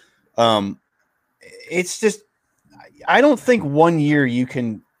 It's just I don't think 1 year you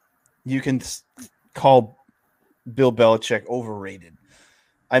can call Bill Belichick overrated.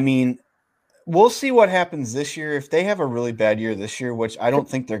 I mean, we'll see what happens this year. If they have a really bad year this year, which I don't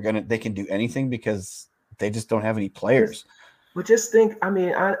think they can do anything because they just don't have any players. But just think, I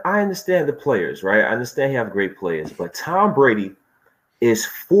mean, I understand the players, right? I understand you have great players, but Tom Brady is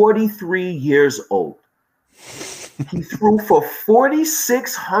 43 years old. He threw for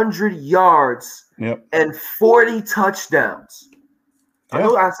 4,600 yards and 40 touchdowns.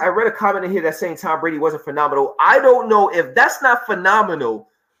 Yep. I read a comment in here that's saying Tom Brady wasn't phenomenal. I don't know if that's not phenomenal.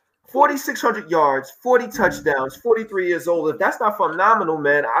 4,600 yards, 40 touchdowns, 43 years old. If that's not phenomenal,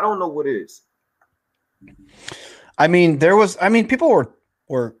 man, I don't know what is. I mean, people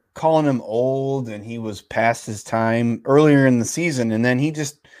were calling him old and he was past his time earlier in the season. And then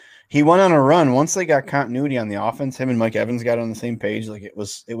he went on a run. Once they got continuity on the offense, him and Mike Evans got on the same page. Like it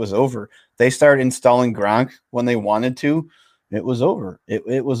was over. They started installing Gronk when they wanted to. It was over.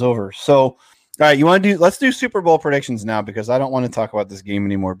 It was over. So, all right, let's do Super Bowl predictions now because I don't want to talk about this game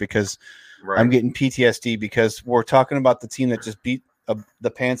anymore because I'm getting PTSD because we're talking about the team that just beat the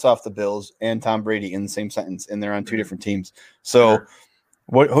pants off the Bills and Tom Brady in the same sentence, and they're on two different teams. So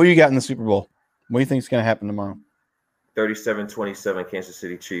who you got in the Super Bowl? What do you think is going to happen tomorrow? 37-27 Kansas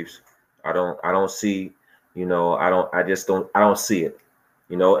City Chiefs. I don't see, I don't see it,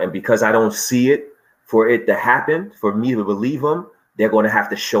 and because I don't see it, for it to happen, for me to believe them, they're going to have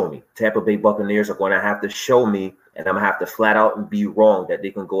to show me. Tampa Bay Buccaneers are going to have to show me, and I'm going to have to flat out and be wrong that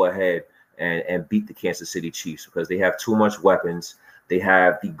they can go ahead and beat the Kansas City Chiefs because they have too much weapons. They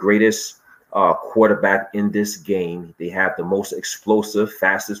have the greatest quarterback in this game. They have the most explosive,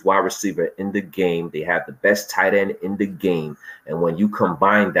 fastest wide receiver in the game. They have the best tight end in the game. And when you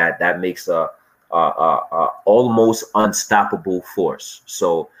combine that, that makes a almost unstoppable force.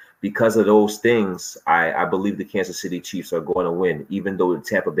 So because of those things, I believe the Kansas City Chiefs are going to win, even though the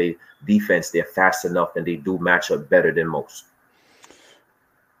Tampa Bay defense, they're fast enough and they do match up better than most.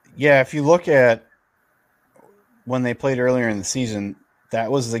 Yeah, if you look at when they played earlier in the season, that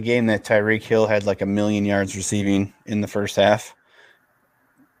was the game that Tyreek Hill had like 1 million yards receiving in the first half.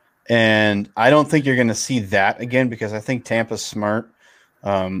 And I don't think you're going to see that again because I think Tampa's smart.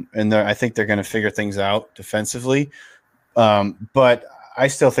 And I think they're going to figure things out defensively. But I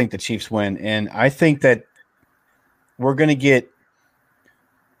still think the Chiefs win. And I think that we're going to get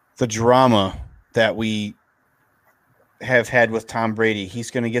the drama that we have had with Tom Brady.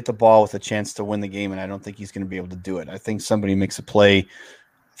 He's going to get the ball with a chance to win the game, and I don't think he's going to be able to do it. I think somebody makes a play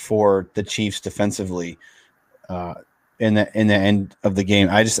for the Chiefs defensively in the end of the game.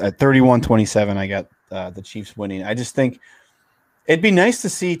 I just at 31-27, I got the Chiefs winning. I just think it'd be nice to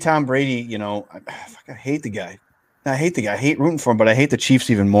see Tom Brady. I hate the guy. I hate rooting for him, but I hate the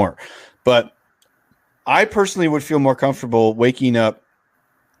Chiefs even more. But I personally would feel more comfortable waking up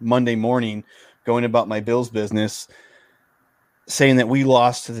Monday morning, going about my Bills business, saying that we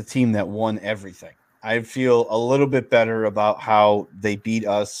lost to the team that won everything. I feel a little bit better about how they beat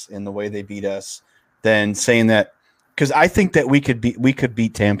us and the way they beat us than saying that, because I think that we could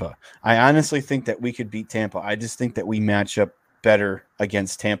beat Tampa. I honestly think that we could beat Tampa. I just think that we match up better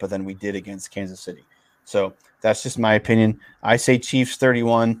against Tampa than we did against Kansas City. So that's just my opinion. I say Chiefs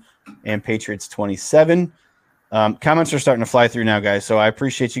 31 and Patriots 27. Comments are starting to fly through now, guys. So I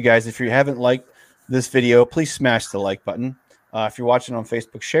appreciate you guys. If you haven't liked this video, please smash the like button. If you're watching on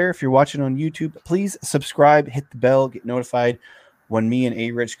Facebook, share. If you're watching on YouTube, please subscribe, hit the bell, get notified when me and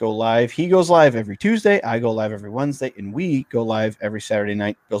A-Rich go live. He goes live every Tuesday. I go live every Wednesday, and we go live every Saturday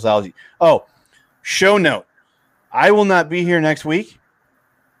night. Billsology. Oh, show note. I will not be here next week.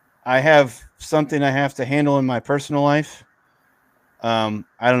 I have something I have to handle in my personal life. I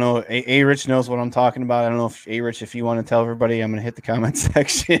don't know. A Rich knows what I'm talking about. I don't know if A Rich, if you want to tell everybody, I'm going to hit the comment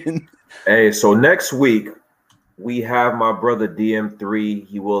section. Hey, so next week we have my brother DM3.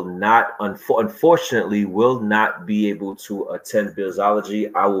 He will not, unfortunately, will not be able to attend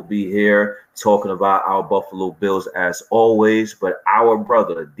Billsology. I will be here talking about our Buffalo Bills as always, but our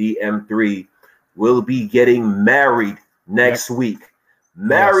brother DM3 will be getting married next week.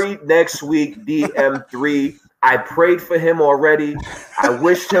 Married next week, DM3. I prayed for him already. I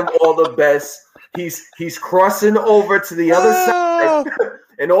wished him all the best. He's crossing over to the other side.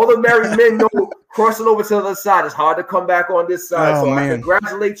 And all the married men know crossing over to the other side. It's hard to come back on this side. I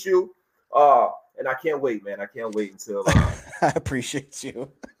congratulate you. And I can't wait, man. I can't wait until I appreciate you.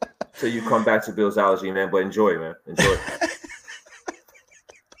 Till you come back to Billsology, man. But enjoy, man. Enjoy.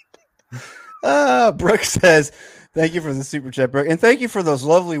 Brooke says, thank you for the super chat, Brooke. And thank you for those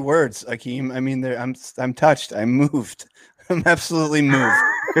lovely words, Akeem. I mean, I'm touched. I'm moved. I'm absolutely moved.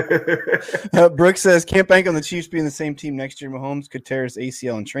 Brooke says, can't bank on the Chiefs being the same team next year. Mahomes could tear his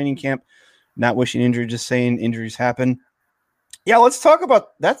ACL in training camp. Not wishing injury, just saying injuries happen. Yeah, let's talk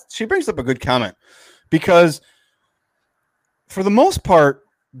about that. She brings up a good comment because for the most part,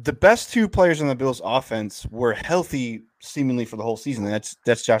 the best two players on the Bills offense were healthy seemingly for the whole season.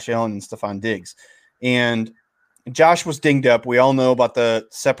 That's Josh Allen and Stephon Diggs. And Josh was dinged up. We all know about the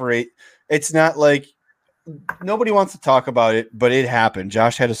separate. It's not like nobody wants to talk about it, but it happened.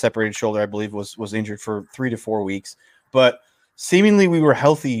 Josh had a separated shoulder, I believe, was injured for 3 to 4 weeks. But seemingly we were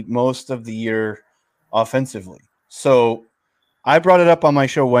healthy most of the year offensively. So I brought it up on my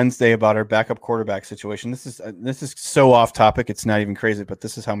show Wednesday about our backup quarterback situation. This is so off topic. It's not even crazy, but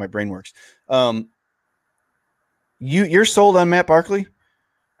this is how my brain works. You're sold on Matt Barkley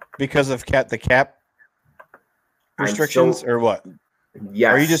because of the cap restrictions or what?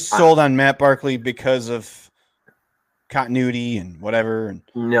 Yes. Or are you just sold on Matt Barkley because of continuity and whatever?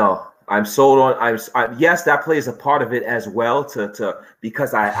 No, I'm sold on. Yes, that plays a part of it as well.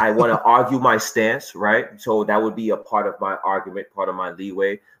 Because I want to argue my stance, right? So that would be a part of my argument, part of my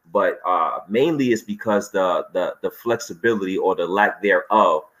leeway. But mainly is because the flexibility or the lack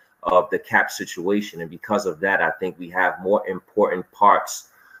thereof of the cap situation, and because of that, I think we have more important parts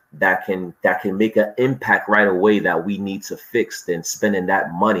that can make an impact right away that we need to fix than spending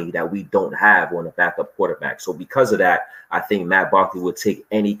that money that we don't have on a backup quarterback. So because of that, I think Matt Barkley would take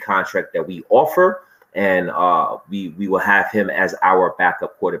any contract that we offer, and we will have him as our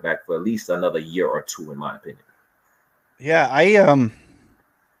backup quarterback for at least another year or two, in my opinion. Yeah,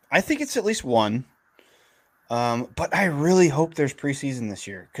 I think it's at least one. But I really hope there's preseason this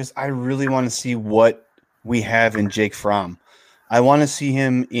year because I really want to see what we have in Jake Fromm. I want to see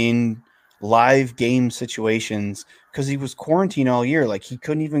him in live game situations because he was quarantined all year. Like he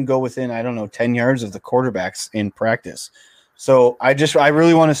couldn't even go within, 10 yards of the quarterbacks in practice. So I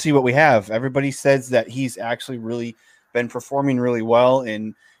really want to see what we have. Everybody says that he's actually really been performing really well,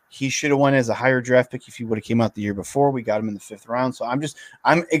 and he should have won as a higher draft pick if he would have came out the year before. We got him in the 5th round. So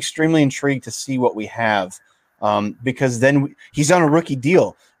I'm extremely intrigued to see what we have because then he's on a rookie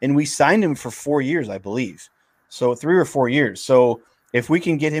deal and we signed him for 4 years, I believe. So 3 or 4 years. So if we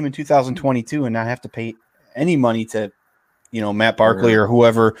can get him in 2022 and not have to pay any money to, Matt Barkley or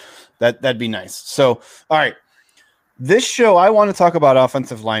whoever, that'd be nice. So, all right. This show, I want to talk about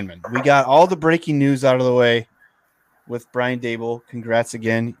offensive linemen. We got all the breaking news out of the way with Brian Daboll. Congrats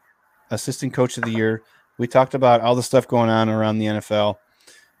again. Assistant Coach of the Year. We talked about all the stuff going on around the NFL.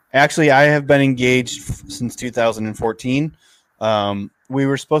 Actually, I have been engaged since 2014. We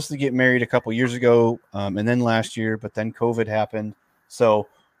were supposed to get married a couple years ago and then last year, but then COVID happened. So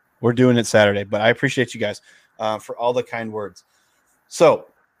we're doing it Saturday. But I appreciate you guys for all the kind words. So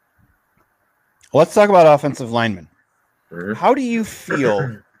let's talk about offensive linemen. How do you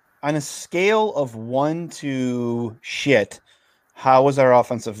feel on a scale of 1 to shit? How was our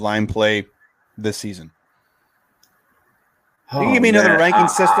offensive line play this season? You can give me another ranking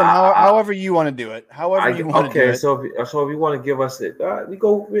system, however you want to do it. However you want to do it. Okay, so if you want to give us it,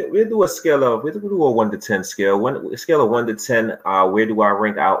 we'll do a scale of, we'll do a 1 to 10 scale. A scale of 1 to 10. Where do I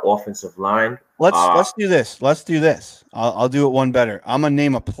rank our offensive line? Let's do this. Let's do this. I'll do it one better. I'm gonna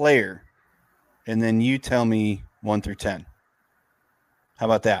name a player, and then you tell me 1 through 10. How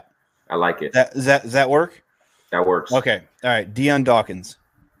about that? I like it. Does that work? That works. Okay. All right. Deion Dawkins.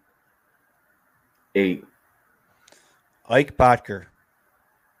 8. Ike Boettger.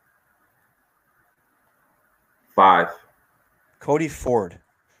 5. Cody Ford.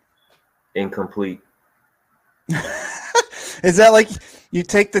 Incomplete. Is that like you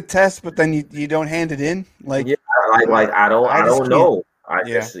take the test, but then you don't hand it in? Like, yeah, I don't know. I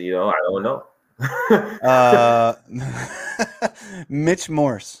don't know. Mitch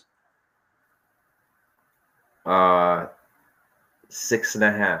Morse.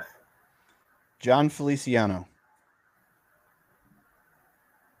 6.5. John Feliciano.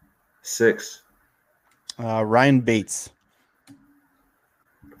 6. Ryan Bates.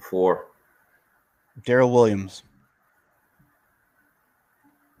 4. Daryl Williams.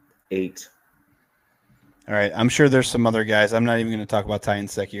 8. All right. I'm sure there's some other guys. I'm not even going to talk about Ty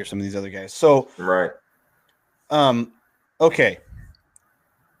Nsekhe or some of these other guys. So, right. Okay.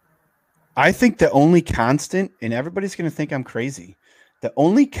 I think the only constant, and everybody's going to think I'm crazy, the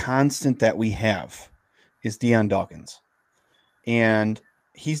only constant that we have is Dion Dawkins. And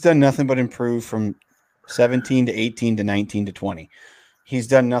he's done nothing but improve from 17 to 18 to 19 to 20. He's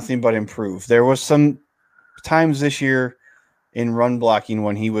done nothing but improve. There was some times this year in run blocking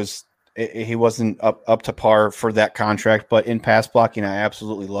when he wasn't up to par for that contract, but in pass blocking, I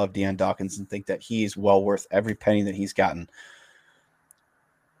absolutely love Dion Dawkins and think that he is well worth every penny that he's gotten.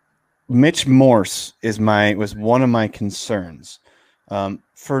 Mitch Morse was one of my concerns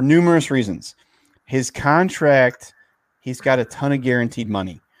for numerous reasons. His contract, he's got a ton of guaranteed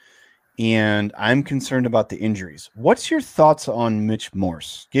money, and I'm concerned about the injuries. What's your thoughts on Mitch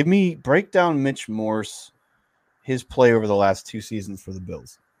Morse? Break down Mitch Morse, his play over the last 2 seasons for the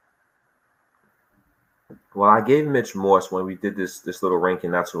Bills. Well, I gave Mitch Morse when we did this little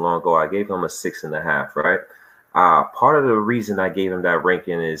ranking not too long ago. I gave him a 6.5, right? Part of the reason I gave him that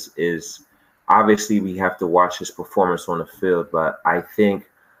ranking is obviously we have to watch his performance on the field, but I think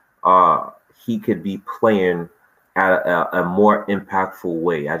he could be playing at a more impactful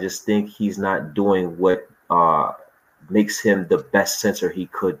way. I just think he's not doing what makes him the best center he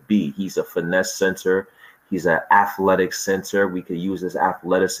could be. He's a finesse center. He's an athletic center. We could use his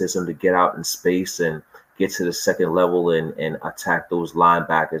athleticism to get out in space and get to the second level and attack those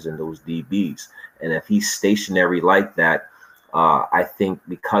linebackers and those DBs. And if he's stationary like that, I think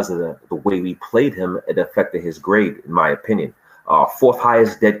because of the way we played him, it affected his grade, in my opinion. 4th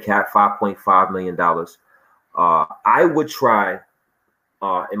highest dead cap, $5.5 million. I would try,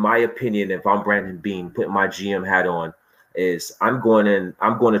 in my opinion, if I'm Brandon Beane, putting my GM hat on, is I'm going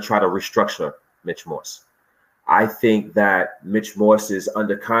to try to restructure Mitch Morse. I think that Mitch Morse is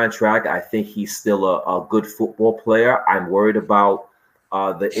under contract. I think he's still a good football player. I'm worried about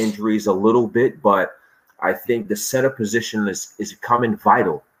the injuries a little bit, but I think the center position is becoming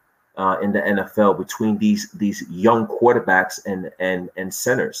vital in the NFL between these young quarterbacks and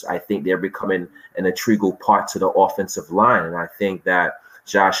centers. I think they're becoming an integral part to the offensive line, and I think that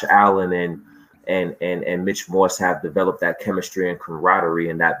Josh Allen and Mitch Morse have developed that chemistry and camaraderie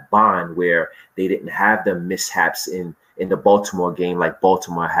and that bond where they didn't have the mishaps in the Baltimore game like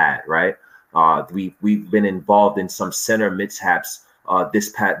Baltimore had, right? We've been involved in some center mishaps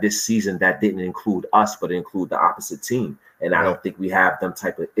this season that didn't include us, but include the opposite team. And I don't think we have them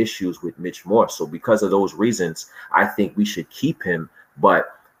type of issues with Mitch Morse. So because of those reasons, I think we should keep him,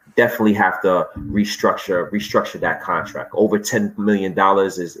 but definitely have to restructure that contract. Over $10 million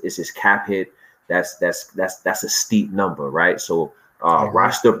is his cap hit. That's a steep number, right? So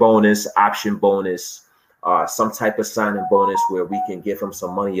roster bonus, option bonus, some type of signing bonus where we can give him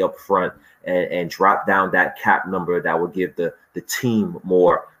some money up front and drop down that cap number that will give the team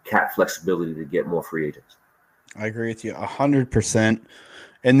more cap flexibility to get more free agents. I agree with you 100%.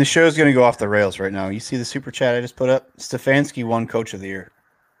 And the show's going to go off the rails right now. You see the super chat I just put up? Stefanski won Coach of the Year.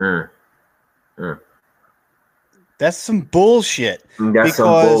 That's some bullshit. That's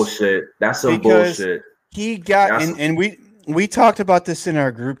some bullshit. He got and we talked about this in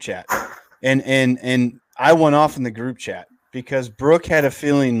our group chat, and I went off in the group chat because Brooke had a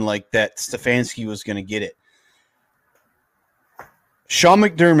feeling like that Stefanski was going to get it. Sean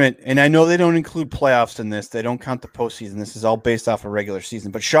McDermott, and I know they don't include playoffs in this. They don't count the postseason. This is all based off a regular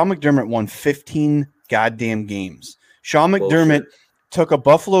season. But Sean McDermott won 15 goddamn games. Sean McDermott took a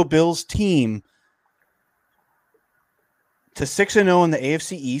Buffalo Bills team to 6-0 in the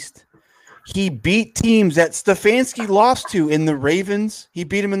AFC East. He beat teams that Stefanski lost to in the Ravens. He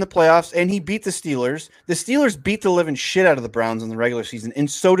beat them in the playoffs, and he beat the Steelers. The Steelers beat the living shit out of the Browns in the regular season, and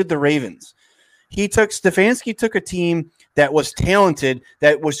so did the Ravens. Stefanski took a team that was talented,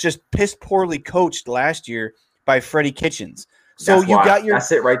 that was just piss poorly coached last year by Freddie Kitchens. So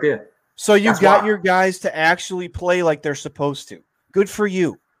that's it right there. So you got your guys to actually play like they're supposed to. Good for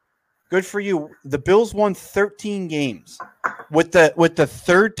you. Good for you. The Bills won 13 games with the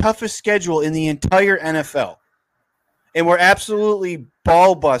third toughest schedule in the entire NFL. And we're absolutely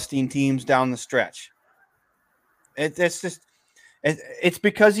ball busting teams down the stretch. It's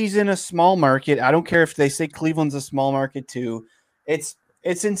because he's in a small market. I don't care if they say Cleveland's a small market too. It's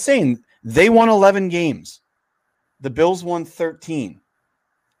insane. They won 11 games. The Bills won 13.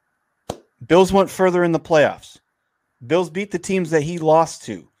 Bills went further in the playoffs. Bills beat the teams that he lost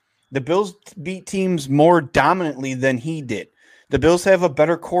to. The Bills beat teams more dominantly than he did. The Bills have a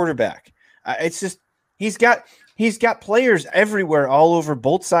better quarterback. It's just he's got players everywhere, all over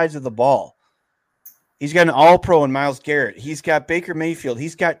both sides of the ball. He's got an all-pro in Myles Garrett. He's got Baker Mayfield.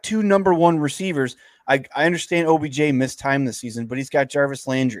 He's got 2 number 1 receivers. I understand OBJ missed time this season, but he's got Jarvis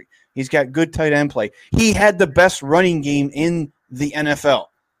Landry. He's got good tight end play. He had the best running game in the NFL,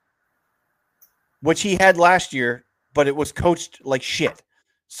 which he had last year, but it was coached like shit.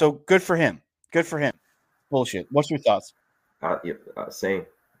 So good for him. Good for him. Bullshit. What's your thoughts? Same.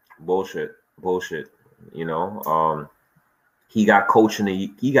 Bullshit. You know, he got coach of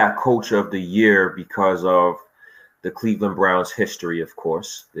the year because of the Cleveland Browns history, of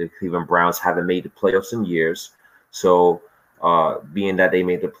course. The Cleveland Browns haven't made the playoffs in years. So being that they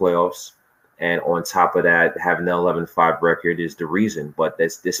made the playoffs, and on top of that, having the 11-5 record is the reason. But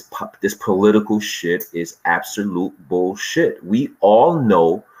this political shit is absolute bullshit. We all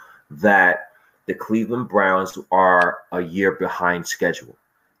know that the Cleveland Browns are a year behind schedule.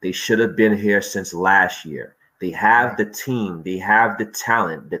 They should have been here since last year. They have the team. They have the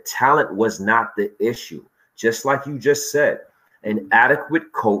talent. The talent was not the issue. Just like you just said, an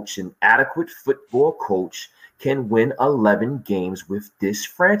adequate coach, an adequate football coach can win 11 games with this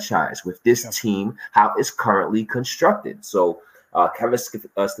franchise, with this team, how it's currently constructed. So Kevin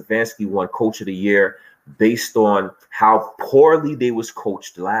Stefanski won Coach of the Year based on how poorly they was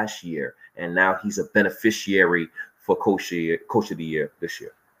coached last year. And now he's a beneficiary for Coach of the Year this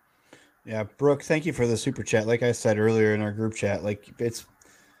year. Yeah, Brooke, thank you for the super chat. Like I said earlier in our group chat, like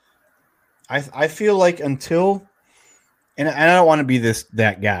I feel like until, and I don't want to be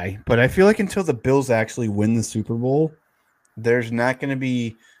that guy, but I feel like until the Bills actually win the Super Bowl, there's not going to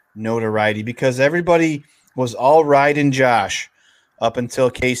be notoriety because everybody was all riding Josh up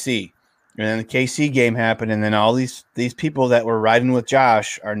until KC. And then the KC game happened, and then all these people that were riding with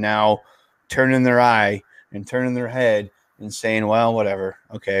Josh are now turning their eye and turning their head and saying, well, whatever.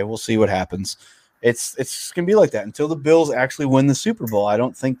 Okay, we'll see what happens. It's going to be like that until the Bills actually win the Super Bowl. I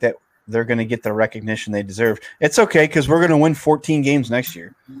don't think that they're going to get the recognition they deserve. It's okay because we're going to win 14 games next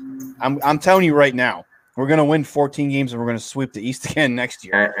year. I'm telling you right now, we're going to win 14 games and we're going to sweep the East again next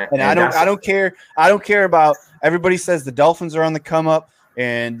year. And I don't care. I don't care about everybody says the Dolphins are on the come up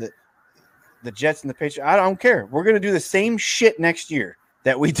and the Jets and the Patriots. I don't care. We're going to do the same shit next year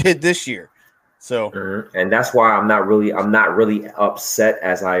that we did this year. So, and that's why I'm not really upset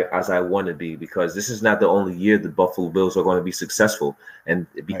as I want to be, because this is not the only year the Buffalo Bills are going to be successful, and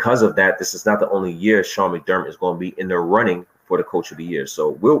because of that, this is not the only year Sean McDermott is going to be in the running for the Coach of the Year. So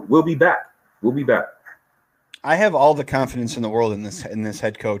we'll be back. We'll be back. I have all the confidence in the world in this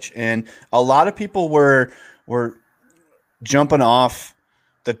head coach, and a lot of people were jumping off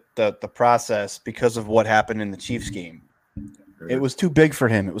the process because of what happened in the Chiefs game. It was too big for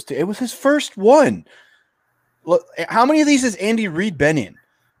him. It was his first one. Look, how many of these has Andy Reid been in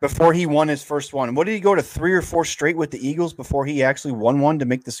before he won his first one? What did he go to 3 or 4 straight with the Eagles before he actually won one to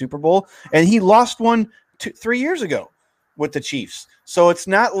make the Super Bowl? And he lost one 3 years ago with the Chiefs. So it's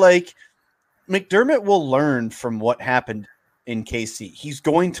not like McDermott will learn from what happened in KC. He's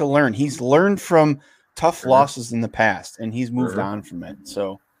going to learn. He's learned from tough losses in the past, and he's moved on from it.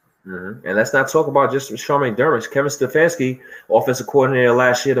 So. And let's not talk about just Sean McDermott. Kevin Stefanski, offensive coordinator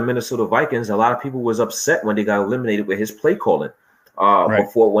last year, the Minnesota Vikings. A lot of people was upset when they got eliminated with his play calling.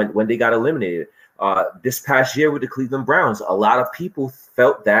 Before when they got eliminated this past year with the Cleveland Browns, a lot of people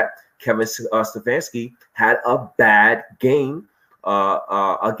felt that Kevin Stefanski had a bad game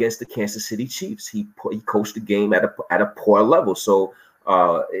against the Kansas City Chiefs. He coached the game at a poor level. So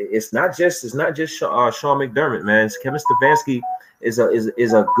it's not just Sean McDermott, man. It's Kevin Stefanski is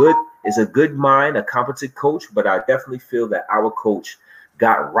a good mind, a competent coach, but I definitely feel that our coach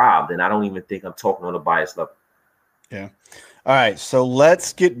got robbed, and I don't even think I'm talking on a biased level. Yeah. All right, so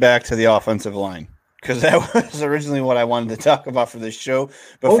let's get back to the offensive line, because that was originally what I wanted to talk about for this show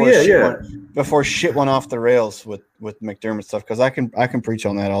before shit went off the rails with McDermott stuff, because I can preach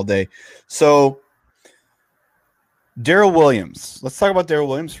on that all day. So Darrell Williams. Let's talk about Darrell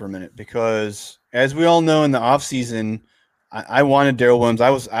Williams for a minute, because as we all know, in the offseason, I wanted Darrell Williams. I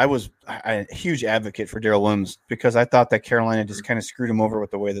was a huge advocate for Darrell Williams because I thought that Carolina just kind of screwed him over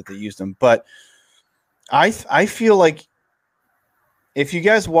with the way that they used him. But I feel like if you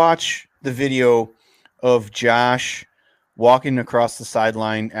guys watch the video of Josh walking across the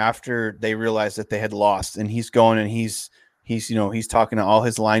sideline after they realized that they had lost, and he's going and he's talking to all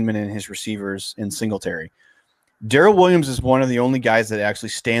his linemen and his receivers in Singletary. Darrell Williams is one of the only guys that actually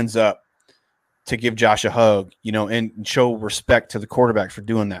stands up to give Josh a hug, and show respect to the quarterback for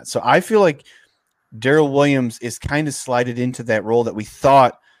doing that. So I feel like Darrell Williams is kind of slided into that role that we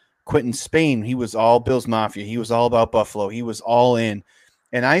thought Quentin Spain, he was all Bills Mafia. He was all about Buffalo. He was all in.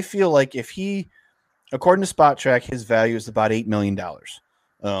 And I feel like if he, according to Spot Track, his value is about $8 million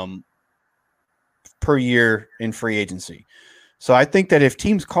per year in free agency. So I think that if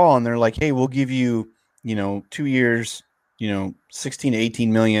teams call and they're like, hey, we'll give you, 2 years, 16 to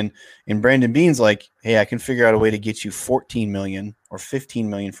 18 million, and Brandon Beane's like, hey, I can figure out a way to get you 14 million or 15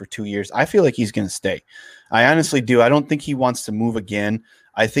 million for 2 years, I feel like he's going to stay. I honestly do. I don't think he wants to move again.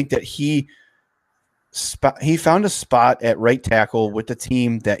 I think that he found a spot at right tackle with the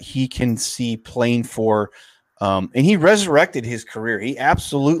team that he can see playing for, and he resurrected his career. He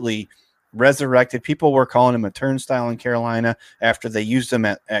absolutely resurrected. People were calling him a turnstile in Carolina after they used him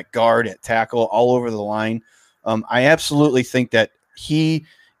at guard, at tackle, all over the line. I absolutely think that he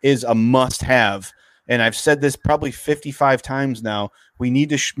is a must-have, and I've said this probably 55 times now. We need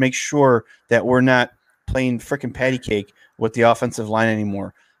to make sure that we're not playing frickin' patty cake with the offensive line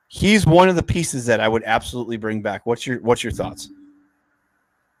anymore. He's one of the pieces that I would absolutely bring back. What's your thoughts?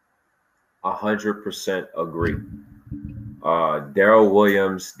 100% agree. Darrell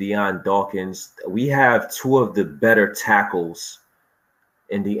Williams, Deion Dawkins, we have two of the better tackles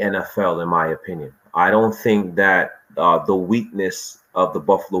in the NFL, in my opinion. I don't think that the weakness of the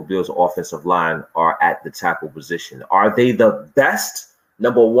Buffalo Bills offensive line are at the tackle position. Are they the best,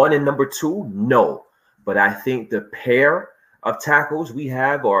 number one and number two? No. But I think the pair of tackles we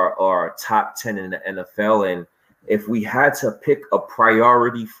have are top 10 in the NFL. And if we had to pick a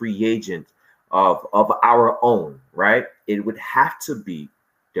priority free agent of our own, right, it would have to be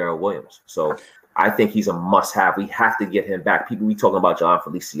Darrell Williams. So I think he's a must-have. We have to get him back. People be talking about John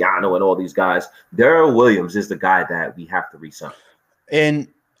Feliciano and all these guys. Darrell Williams is the guy that we have to re-sign. And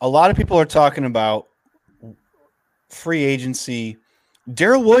a lot of people are talking about free agency.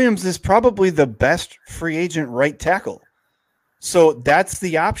 Darrell Williams is probably the best free agent right tackle. So that's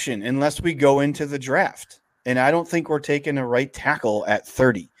the option unless we go into the draft. And I don't think we're taking a right tackle at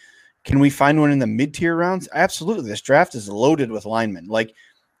 30. Can we find one in the mid-tier rounds? Absolutely. This draft is loaded with linemen. Like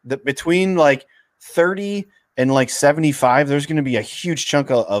between 30 and 75, there's going to be a huge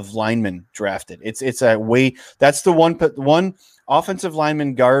chunk of linemen drafted. It's a way. That's the one offensive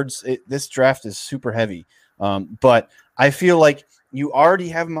lineman guards. This draft is super heavy. But I feel like you already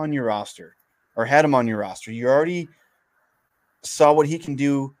have him on your roster or had him on your roster. You already saw what he can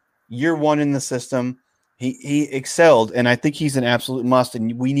do year one in the system. He excelled, and I think he's an absolute must,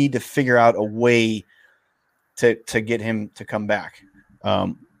 and we need to figure out a way to get him to come back.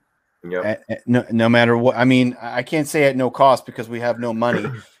 No matter what. I mean, I can't say at no cost because we have no money,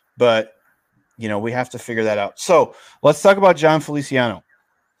 but we have to figure that out. So let's talk about John Feliciano.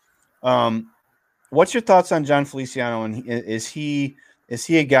 What's your thoughts on John Feliciano, and is he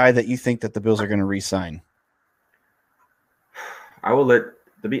a guy that you think that the Bills are going to re-sign? I'm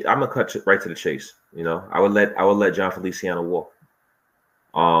gonna cut right to the chase. I would let John Feliciano walk.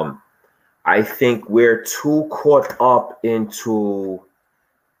 I think we're too caught up into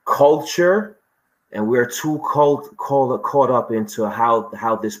culture, and we're too caught up into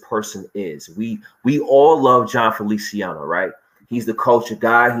how this person is. We all love John Feliciano, right? He's the culture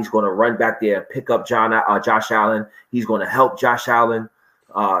guy. He's going to run back there and pick up Josh Allen. He's going to help Josh Allen.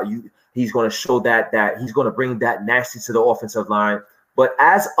 He's going to show that he's going to bring that nasty to the offensive line. But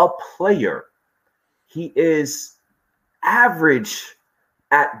as a player, he is average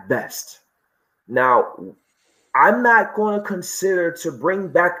at best. Now, I'm not going to consider to bring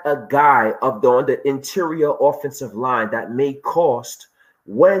back a guy on the interior offensive line that may cost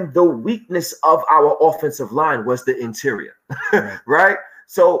when the weakness of our offensive line was the interior, right?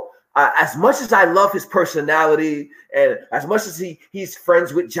 So as much as I love his personality and as much as he's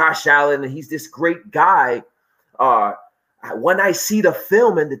friends with Josh Allen and he's this great guy, when I see the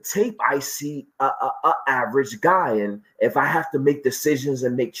film and the tape, I see a average guy. And if I have to make decisions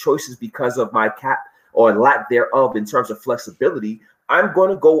and make choices because of my cap or lack thereof in terms of flexibility, I'm going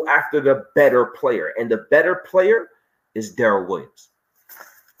to go after the better player. And the better player is Darrell Williams.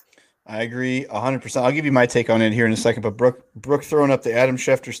 I agree 100%. I'll give you my take on it here in a second. But Brooke throwing up the Adam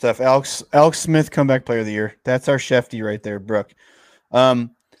Schefter stuff. Alex Smith, comeback player of the year. That's our Shefty right there, Brooke.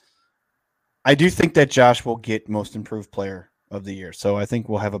 I do think that Josh will get most improved player of the year. So I think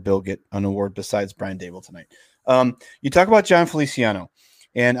we'll have a Bill get an award besides Brian Dable tonight. You talk about John Feliciano,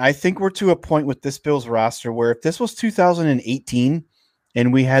 and I think we're to a point with this Bills roster where if this was 2018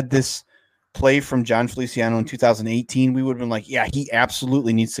 and we had this play from John Feliciano in 2018, we would have been like, yeah, he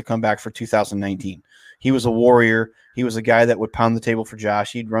absolutely needs to come back for 2019. He was a warrior. He was a guy that would pound the table for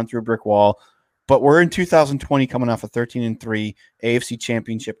Josh. He'd run through a brick wall. but we're in 2020 coming off a 13-3 AFC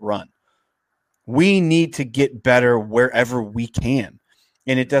Championship run. We need to get better wherever we can.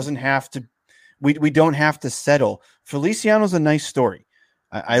 And it doesn't have to, we don't have to settle. Feliciano's a nice story.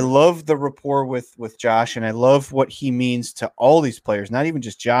 I love the rapport with Josh, and I love what he means to all these players, not even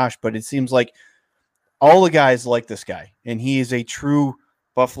just Josh, but it seems like all the guys like this guy, and he is a true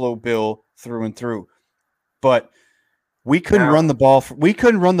Buffalo Bill through and through. But we couldn't run the ball. We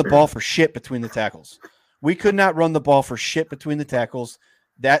couldn't run the ball for shit between the tackles. We could not run the ball for shit between the tackles.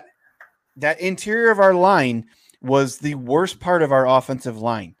 That interior of our line was the worst part of our offensive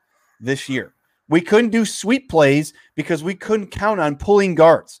line this year. We couldn't do sweep plays because we couldn't count on pulling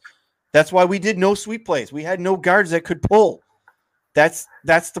guards. That's why we did no sweep plays. We had no guards that could pull. That's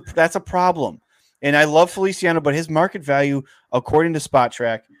a problem. And I love Feliciano, but his market value, according to Spot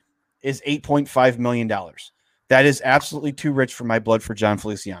Track, is $8.5 million. That is absolutely too rich for my blood for John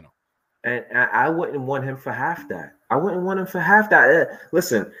Feliciano. And I wouldn't want him for half that. I wouldn't want him for half that.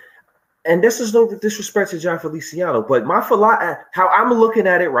 Listen, and this is no disrespect to John Feliciano, but how I'm looking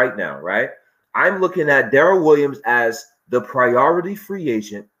at it right now, right? I'm looking at Daryl Williams as the priority free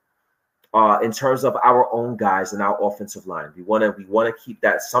agent in terms of our own guys and our offensive line. We want to keep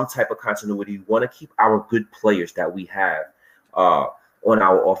that some type of continuity. We want to keep our good players that we have on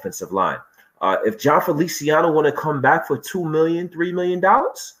our offensive line. If John Feliciano want to come back for $2 million, $3 million,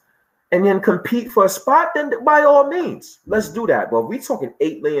 and then compete for a spot, then by all means, let's do that. But if we're talking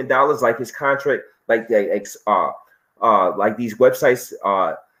 $8 million, like his contract, like these websites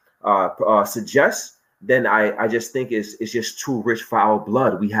suggest, then I just think it's just too rich for our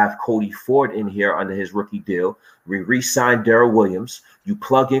blood. We have Cody Ford in here under his rookie deal. We re-signed Daryl Williams. You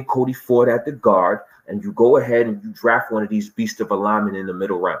plug in Cody Ford at the guard, and you go ahead and you draft one of these beasts of a linemen in the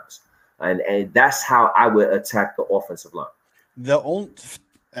middle rounds. And that's how I would attack the offensive line.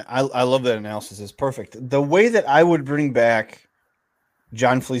 I love that analysis. It's perfect. The way that I would bring back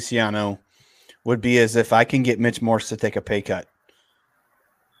John Feliciano would be as if I can get Mitch Morse to take a pay cut.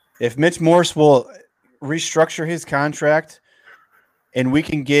 If Mitch Morse will restructure his contract and we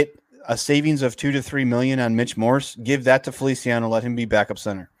can get a savings of $2 to $3 million on Mitch Morse, give that to Feliciano, let him be backup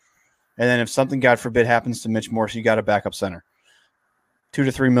center. And then if something, God forbid, happens to Mitch Morse, you got a backup center. $2 to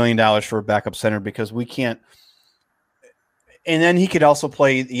 $3 million for a backup center because we can't. And then he could also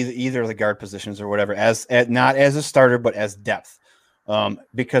play either of the guard positions or whatever, not as a starter, but as depth.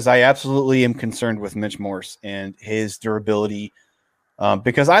 Because I absolutely am concerned with Mitch Morse and his durability.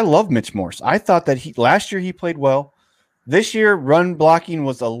 Because I love Mitch Morse. I thought that last year he played well. This year, run blocking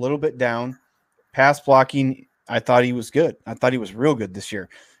was a little bit down. Pass blocking, I thought he was good. I thought he was real good this year.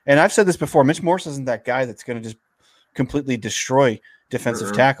 And I've said this before, Mitch Morse isn't that guy that's going to just completely destroy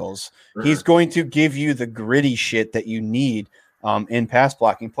defensive tackles. He's going to give you the gritty shit that you need in pass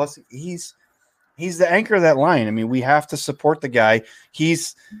blocking. Plus, he's the anchor of that line. I mean, we have to support the guy.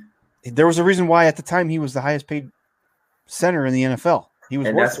 There was a reason why at the time he was the highest paid center in the NFL. He was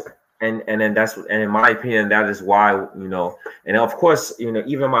and in my opinion, that is why, and of course,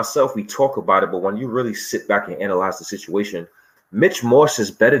 even myself, we talk about it, but when you really sit back and analyze the situation, Mitch Morse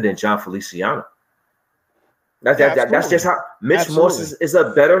is better than John Feliciano. That's just how Mitch Morse is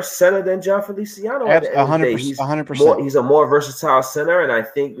a better center than John Feliciano. 100%. He's a more versatile center, and I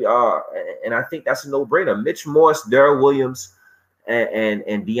think that's a no-brainer. Mitch Morse, Daryl Williams, and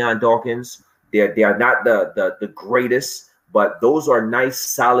Deion Dawkins, they are not the greatest, but those are nice,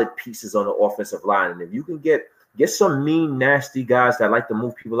 solid pieces on the offensive line. And if you can get some mean, nasty guys that like to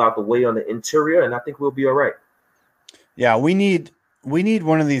move people out the way on the interior, and I think we'll be all right. Yeah, we need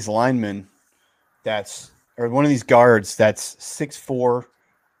one of these linemen or one of these guards that's 6'4",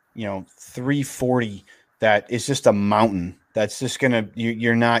 340, that is just a mountain. That's just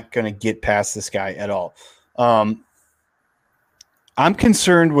you're not gonna get past this guy at all. I'm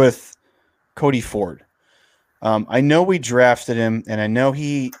concerned with Cody Ford. I know we drafted him, and I know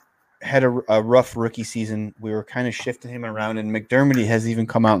he had a rough rookie season. We were kind of shifting him around, and McDermott has even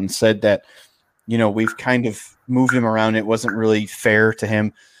come out and said that, we've kind of moved him around. It wasn't really fair to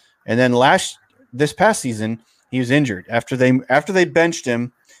him. And then this past season, he was injured. After they benched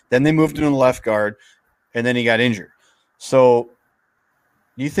him, then they moved him to the left guard, and then he got injured. So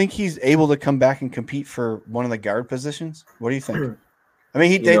do you think he's able to come back and compete for one of the guard positions? What do you think? I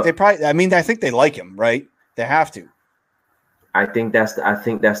mean, they probably. I mean, I think they like him, right? They have to. I think that's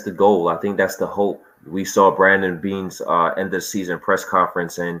the goal. I think that's the hope. We saw Brandon Beane's end of season press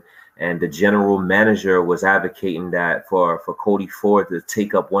conference, and the general manager was advocating that for Cody Ford to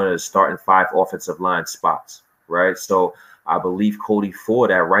take up one of the starting 5 offensive line spots, right? So I believe Cody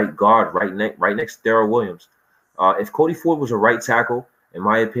Ford at right guard, right next to Daryl Williams. If Cody Ford was a right tackle, in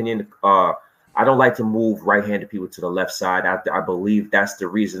my opinion, I don't like to move right-handed people to the left side. I believe that's the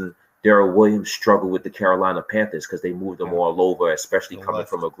reason Darrell Williams struggled with the Carolina Panthers, because they moved them all over, especially coming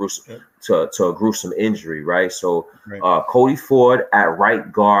from a gruesome to a gruesome injury, right? So Cody Ford at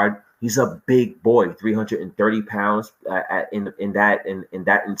right guard, he's a big boy, 330 pounds in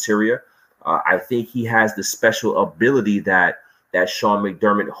that interior. I think he has the special ability that Sean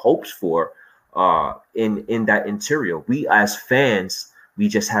McDermott hopes for in that interior. We as fans, we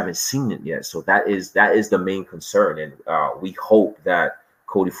just haven't seen it yet. So that is the main concern, and we hope that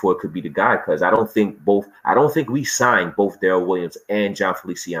Cody Ford could be the guy, because I don't think we signed both Darrell Williams and John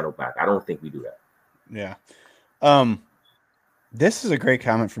Feliciano back. I don't think we do that. Yeah. This is a great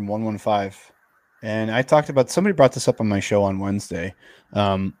comment from 115. And I talked about, somebody brought this up on my show on Wednesday.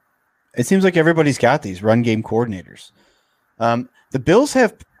 It seems like everybody's got these run game coordinators. The Bills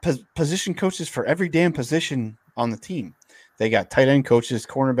have position coaches for every damn position on the team. They got tight end coaches,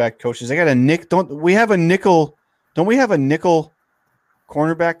 cornerback coaches. They got don't we have a nickel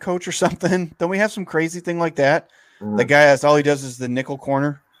cornerback coach or something? Don't we have some crazy thing like that? The guy that's all he does is the nickel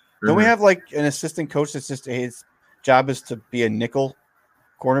corner. Don't we have like an assistant coach that's just his job is to be a nickel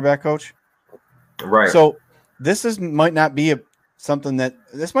cornerback coach? Right. So this might be something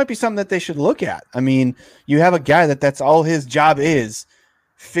that they should look at. I mean, you have a guy that's all his job is.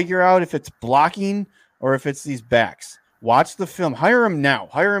 Figure out if it's blocking or if it's these backs. Watch the film. Hire him now.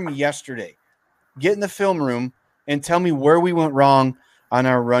 Hire him yesterday. Get in the film room and tell me where we went wrong on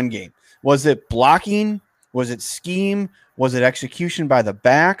our run game. Was it blocking? Was it scheme? Was it execution by the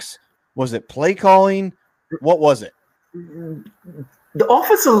backs? Was it play calling? What was it? The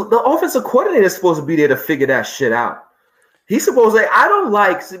offensive coordinator is supposed to be there to figure that shit out. He's supposed to. I don't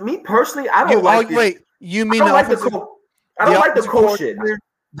like me personally. I don't like. Wait, you mean I don't like the coach shit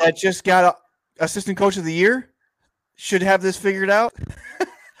that just got assistant coach of the year should have this figured out?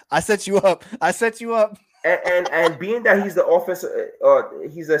 I set you up. And being that he's the offensive,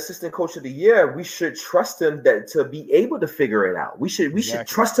 he's the assistant coach of the year, we should trust him to be able to figure it out. We should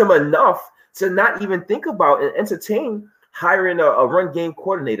trust him enough to not even think about and entertain hiring a run game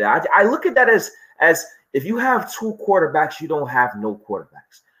coordinator. I look at that as if you have two quarterbacks, you don't have no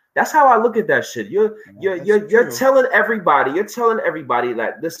quarterbacks. That's how I look at that shit. You're telling everybody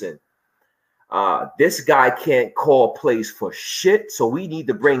that, listen, this guy can't call plays for shit, so we need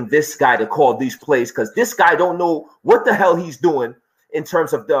to bring this guy to call these plays, because this guy don't know what the hell he's doing in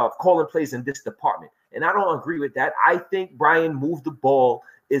terms of the calling plays in this department. And I don't agree with that. I think Brian Move the Ball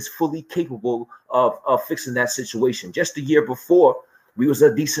is fully capable of fixing that situation. Just the year before, we was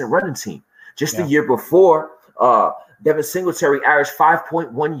a decent running team. Just the year before, Devin Singletary averaged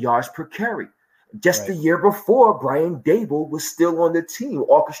 5.1 yards per carry. Just the year before, Brian Dable was still on the team,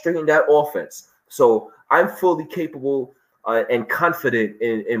 orchestrating that offense. So I'm fully capable and confident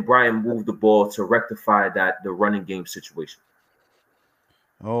in Brian Move the Ball to rectify the running game situation.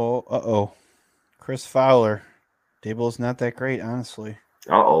 Oh, Chris Fowler. Dable's not that great, honestly.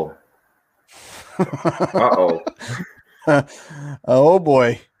 Oh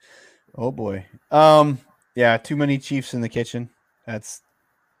boy. Yeah, too many Chiefs in the kitchen.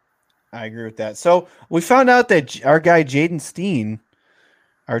 I agree with that. So we found out that our guy Jaden Steen,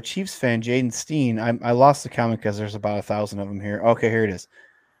 our Chiefs fan Jaden Steen, I lost the comment because there's about 1,000 of them here. Okay, here it is.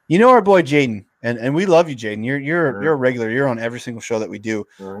 You know our boy Jaden, and we love you, Jaden. You're a regular. You're on every single show that we do.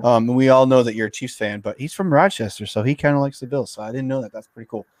 And we all know that you're a Chiefs fan, but he's from Rochester, so he kind of likes the Bills. So I didn't know that. That's pretty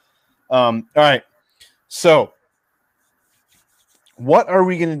cool. All right. So what are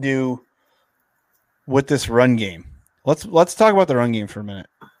we going to do with this run game? Let's talk about the run game for a minute.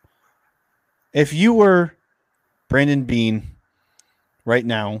 If you were Brandon Beane right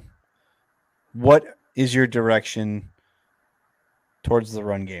now, what is your direction towards the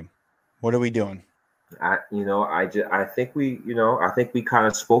run game? What are we doing? I think we kind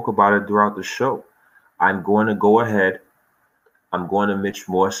of spoke about it throughout the show. I'm going to go ahead. I'm going to Mitch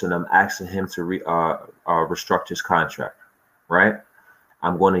Morse, and I'm asking him to restructure his contract. Right?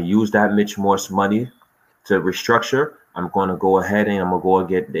 I'm going to use that Mitch Morse money to restructure. I'm going to go ahead and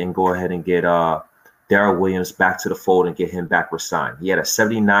go ahead and get Darrell Williams back to the fold and get him back re-signed. He had a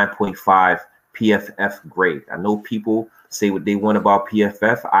 79.5 PFF grade. I know people say what they want about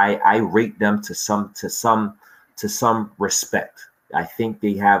PFF. I rate them to some respect. I think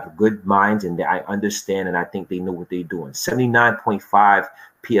they have good minds and I understand, and I think they know what they're doing. 79.5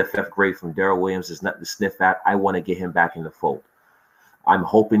 PFF grade from Darrell Williams is not to sniff at. I want to get him back in the fold. I'm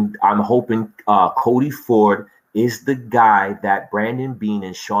hoping Cody Ford is the guy that Brandon Beane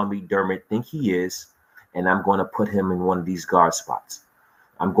and Sean McDermott think he is, and I'm going to put him in one of these guard spots.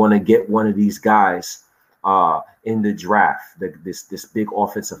 I'm going to get one of these guys in the draft. This big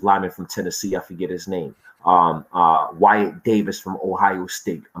offensive lineman from Tennessee, I forget his name. Wyatt Davis from Ohio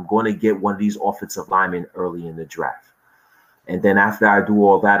State. I'm going to get one of these offensive linemen early in the draft. And then after I do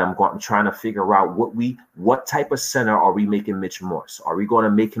all that, I'm trying to figure out what type of center are we making Mitch Morse? Are we going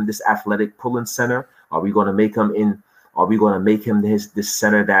to make him this athletic pulling center? Are we going to make him this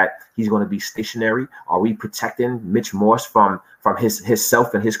center that he's going to be stationary? Are we protecting Mitch Morse from his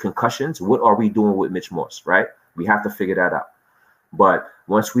self and his concussions? What are we doing with Mitch Morse, right? We have to figure that out. But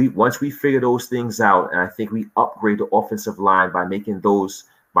once we figure those things out, and I think we upgrade the offensive line by making those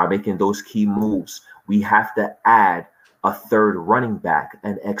key moves, we have to add a third running back,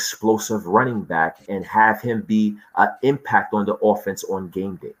 an explosive running back, and have him be an impact on the offense on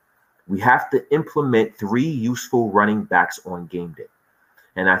game day. We have to implement 3 useful running backs on game day.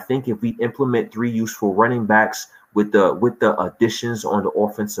 And I think if we implement 3 useful running backs with the additions on the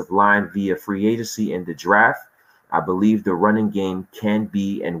offensive line via free agency and the draft, I believe the running game can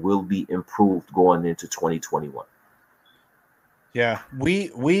be and will be improved going into 2021. Yeah,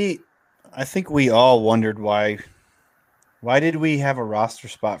 I think we all wondered why did we have a roster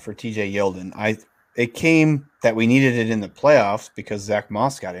spot for TJ Yeldon? It came that we needed it in the playoffs because Zach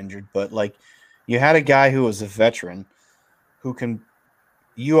Moss got injured, but like you had a guy who was a veteran who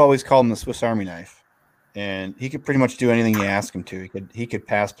you always call him the Swiss Army knife, and he could pretty much do anything you ask him to. He could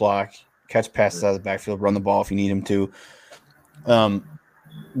pass block, catch passes out of the backfield, run the ball if you need him to.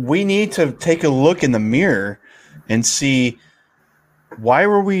 We need to take a look in the mirror and see, why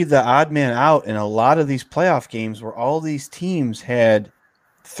were we the odd man out in a lot of these playoff games where all these teams had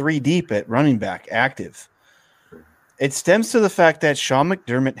 3 deep at running back active? It stems to the fact that Sean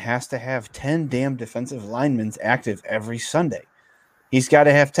McDermott has to have 10 damn defensive linemen active every Sunday. He's got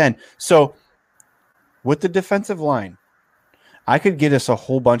to have 10. So with the defensive line, I could get us a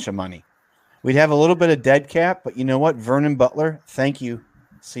whole bunch of money. We'd have a little bit of dead cap, but you know what? Vernon Butler, thank you.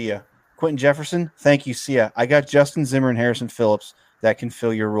 See ya. Quentin Jefferson, thank you. See ya. I got Justin Zimmer and Harrison Phillips that can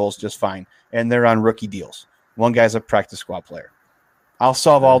fill your roles just fine. And they're on rookie deals. One guy's a practice squad player. I'll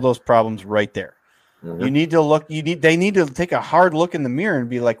solve all those problems right there. Mm-hmm. They need to take a hard look in the mirror and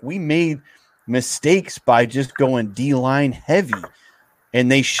be like, we made mistakes by just going D-line heavy.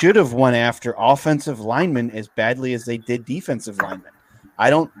 And they should have went after offensive linemen as badly as they did defensive linemen. I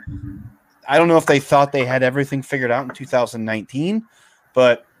don't know if they thought they had everything figured out in 2019,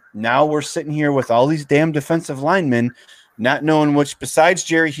 but now we're sitting here with all these damn defensive linemen not knowing which, besides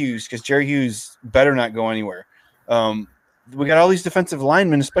Jerry Hughes, because Jerry Hughes better not go anywhere. We got all these defensive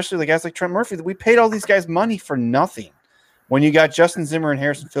linemen, especially the guys like Trent Murphy, that we paid all these guys money for nothing. When you got Justin Zimmer and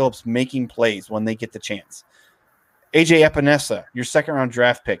Harrison Phillips making plays when they get the chance. AJ Epinesa, your second-round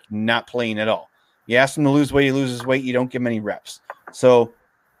draft pick, not playing at all. You ask him to lose weight, he loses weight. You don't give him any reps. So,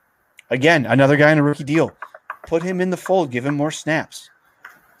 again, another guy in a rookie deal. Put him in the fold. Give him more snaps.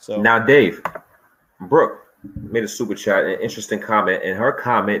 So now, Dave, Brooke made a super chat, an interesting comment, and her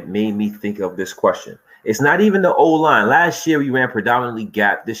comment made me think of this question. It's not even the O-line. Last year, we ran predominantly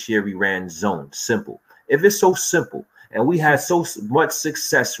gap. This year, we ran zone. Simple. If it's so simple, and we had so much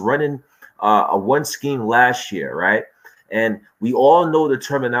success running a one scheme last year, right? And we all know the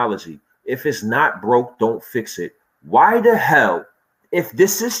terminology. If it's not broke, don't fix it. Why the hell, if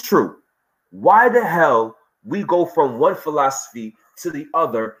this is true, why the hell we go from one philosophy to the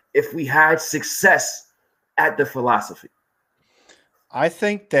other if we had success at the philosophy? I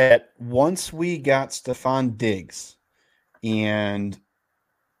think that once we got Stephon Diggs and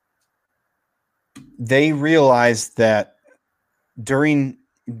they realized that during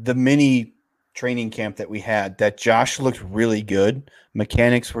the mini training camp that we had, that Josh looked really good.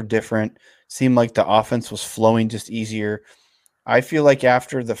 Mechanics were different. Seemed like the offense was flowing just easier. I feel like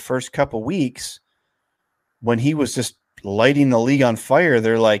after the first couple weeks, when he was just lighting the league on fire,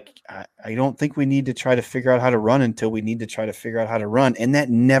 they're like, I don't think we need to try to figure out how to run until we need to try to figure out how to run. And that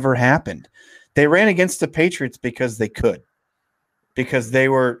never happened. They ran against the Patriots because they could, because they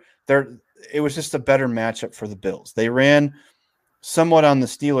were there. It was just a better matchup for the Bills. They ran somewhat on the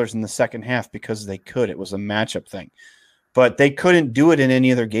Steelers in the second half because they could. It was a matchup thing, but they couldn't do it in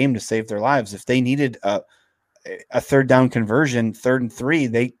any other game to save their lives. If they needed a third down conversion, 3rd and 3,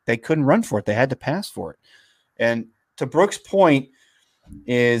 they couldn't run for it. They had to pass for it. And to Brooke's point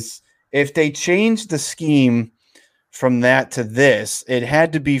is, if they changed the scheme from that to this, it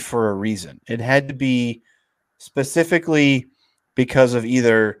had to be for a reason. It had to be specifically because of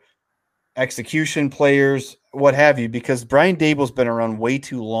either execution, players, what have you, because Brian Daboll's been around way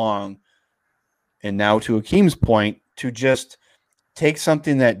too long. And now, to Akeem's point, to just take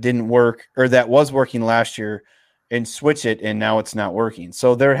something that didn't work or that was working last year and switch it, and now it's not working.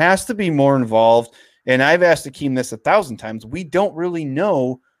 So there has to be more involved. And I've asked Akeem this 1,000 times. We don't really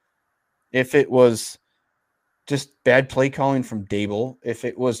know if it was just bad play calling from Dable, if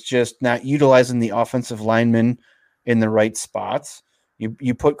it was just not utilizing the offensive linemen in the right spots.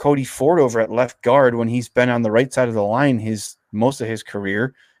 You put Cody Ford over at left guard when he's been on the right side of the line most of his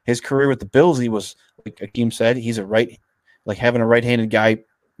career. His career with the Bills, he was, like Akeem said, he's having a right-handed guy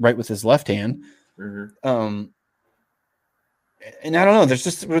right with his left hand. Mm-hmm. And I don't know.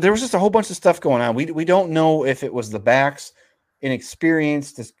 There was just a whole bunch of stuff going on. We don't know if it was the backs,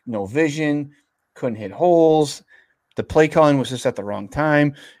 inexperienced, just no vision, couldn't hit holes. The play calling was just at the wrong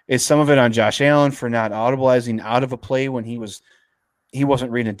time. Is some of it on Josh Allen for not audibleizing out of a play when he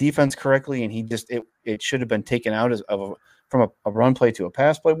wasn't reading a defense correctly, and it should have been taken out from a run play to a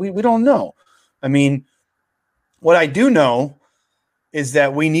pass play? We don't know. I mean, what I do know is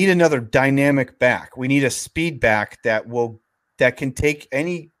that we need another dynamic back. We need a speed back that can take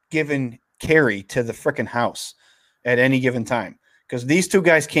any given carry to the frickin' house at any given time, because these two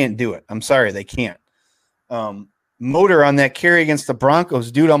guys can't do it. I'm sorry, they can't. Motor on that carry against the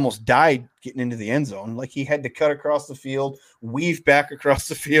Broncos, dude almost died getting into the end zone. Like, he had to cut across the field, weave back across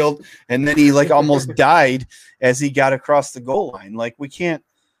the field, and then he almost died as he got across the goal line. Like, we can't.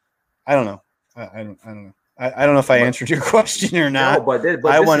 I don't know. I don't know. I don't know if I answered your question or not. No, but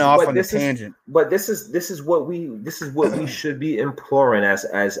I went off on a tangent. But this is what we should be imploring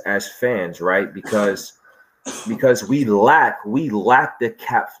as fans, right? Because we lack the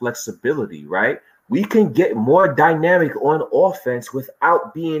cap flexibility, right? We can get more dynamic on offense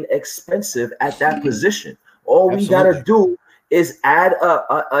without being expensive at that position. All we gotta do is add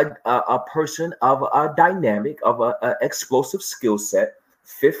a person of a dynamic, of a explosive skill set,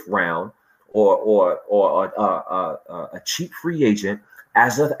 5th round, or a cheap free agent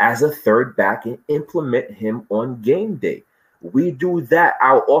as a third back, and implement him on game day. We do that,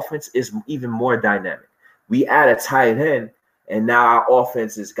 our offense is even more dynamic. We add a tight end, and now our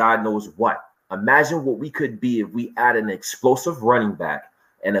offense is God knows what. Imagine what we could be if we add an explosive running back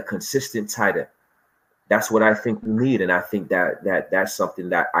and a consistent tight end. That's what I think we need, and I think that's something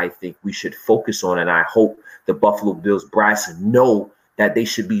that I think we should focus on, and I hope the Buffalo Bills brass know that they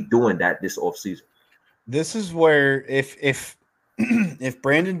should be doing that this offseason. This is where if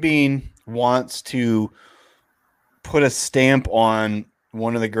Brandon Beane wants to put a stamp on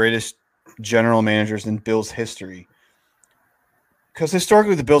one of the greatest general managers in Bills history, because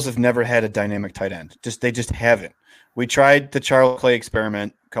historically the Bills have never had a dynamic tight end. They just haven't. We tried the Charles Clay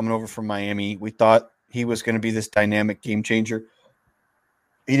experiment coming over from Miami. We thought he was going to be this dynamic game changer.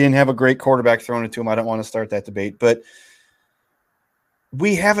 He didn't have a great quarterback thrown it to him. I don't want to start that debate, but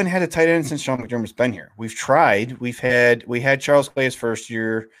we haven't had a tight end since Sean McDermott's been here. We've tried. We had Charles Clay his first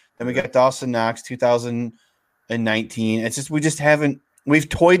year. Then we got Dawson Knox 2019. It's just we just haven't. We've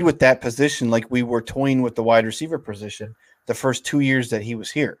toyed with that position like we were toying with the wide receiver position the first 2 years that he was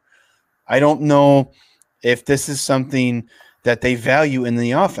here. I don't know if this is something that they value in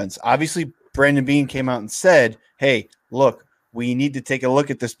the offense. Obviously, Brandon Beane came out and said, hey, look, we need to take a look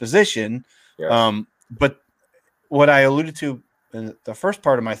at this position. Yeah. But what I alluded to in the first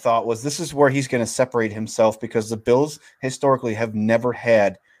part of my thought was this is where he's going to separate himself, because the Bills historically have never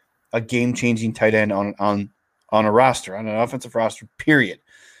had a game-changing tight end on a roster, on an offensive roster, period.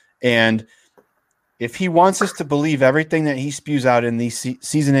 And if he wants us to believe everything that he spews out in these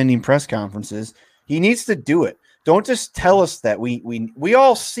season-ending press conferences, he needs to do it. Don't just tell us that. We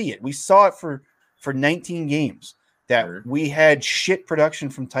all see it. We saw it for 19 games that we had shit production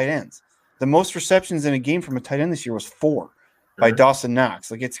from tight ends. The most receptions in a game from a tight end this year was 4 by Dawson Knox.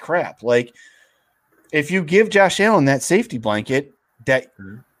 Like, it's crap. Like, if you give Josh Allen that safety blanket, that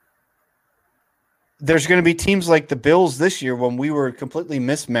there's going to be teams like the Bills this year when we were completely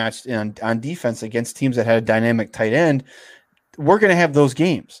mismatched on defense against teams that had a dynamic tight end. We're going to have those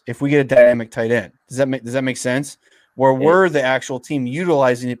games if we get a dynamic tight end. Does that make sense? Where we're the actual team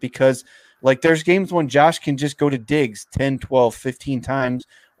utilizing it, because like there's games when Josh can just go to Diggs 10, 12, 15 times,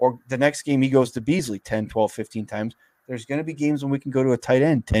 or the next game he goes to Beasley 10, 12, 15 times. There's going to be games when we can go to a tight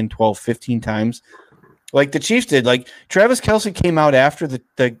end 10, 12, 15 times. Like the Chiefs did. Like Travis Kelce came out after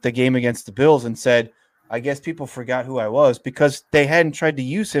the game against the Bills and said, I guess people forgot who I was, because they hadn't tried to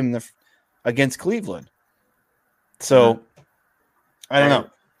use him against Cleveland. So I don't know.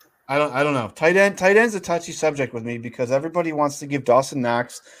 I don't know. Tight end's a touchy subject with me, because everybody wants to give Dawson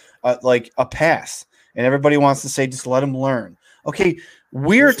Knox like a pass, and everybody wants to say just let him learn. Okay,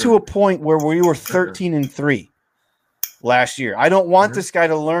 we're to a point where we were 13-3 last year. I don't want this guy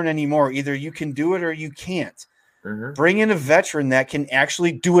to learn anymore. Either you can do it or you can't. Bring in a veteran that can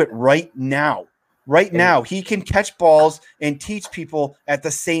actually do it right now. Right now, he can catch balls and teach people at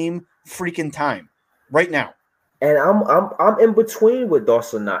the same freaking time. right now. And I'm in between with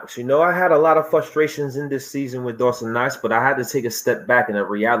Dawson Knox. You know, I had a lot of frustrations in this season with Dawson Knox, but I had to take a step back and a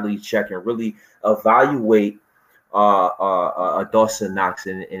reality check and really evaluate Dawson Knox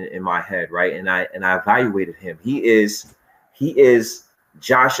in my head, right? And I evaluated him. He is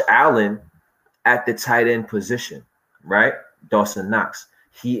Josh Allen at the tight end position, right? Dawson Knox.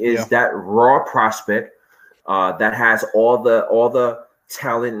 He is that raw prospect that has all the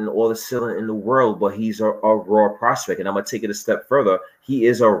talent and all the ceiling in the world, but he's a raw prospect. And I'm gonna take it a step further. He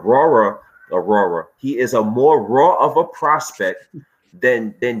is he is a more raw of a prospect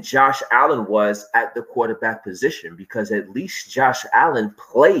than Josh Allen was at the quarterback position, because at least Josh Allen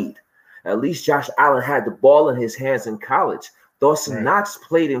played. At least Josh Allen had the ball in his hands in college. Dawson Knox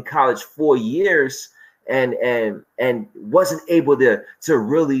played in college 4 years and wasn't able to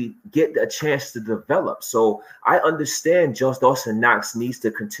really get a chance to develop. So I understand just Dawson Knox needs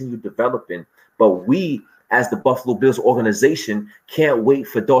to continue developing, but we as the Buffalo Bills organization can't wait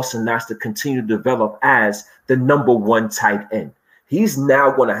for Dawson Knox to continue to develop as the number 1 tight end. He's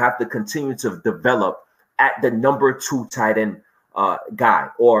now going to have to continue to develop at the number 2 tight end guy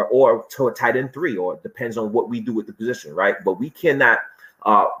or to a tight end 3, or it depends on what we do with the position, right? But we cannot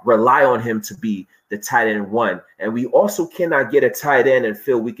rely on him to be the tight end 1, and we also cannot get a tight end and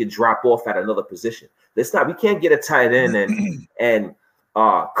feel we could drop off at another position. We can't get a tight end and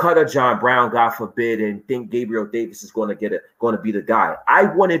cut a John Brown, God forbid, and think Gabriel Davis is going to be the guy. I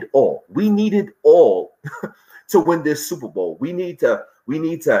wanted all. We needed all to win this Super Bowl. We need to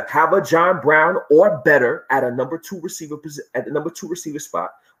have a John Brown or better at a number 2 receiver at the number 2 receiver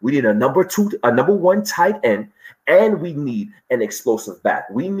spot. We need a number 1 tight end, and we need an explosive back.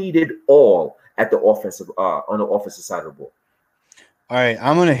 We needed all at the offensive on the offensive side of the ball. All right,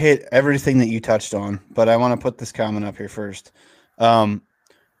 I'm going to hit everything that you touched on, but I want to put this comment up here first. Why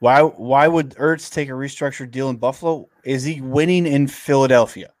would Ertz take a restructured deal in Buffalo? Is he winning in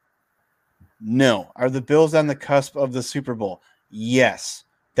Philadelphia? No. Are the Bills on the cusp of the Super Bowl? Yes.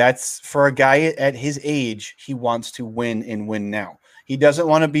 That's for a guy at his age. He wants to win and win now. He doesn't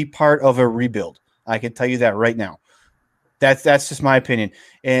want to be part of a rebuild. I can tell you that right now. That's just my opinion.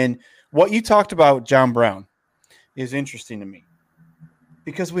 And what you talked about, John Brown, is interesting to me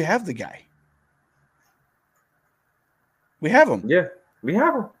because we have the guy. We have him. Yeah, we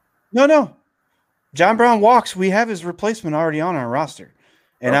have him. No. John Brown walks. We have his replacement already on our roster.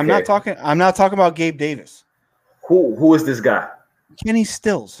 And I'm not talking about Gabe Davis. Who is this guy? Kenny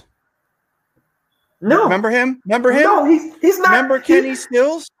Stills. No. Remember him? No, he's not. Remember Kenny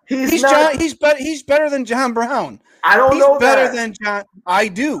Stills? He's better than John Brown. I don't know that. He's better than John. I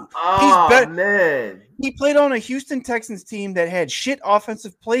do. Oh, man. He played on a Houston Texans team that had shit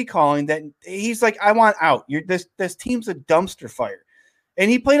offensive play calling that he's like, I want out. This team's a dumpster fire. And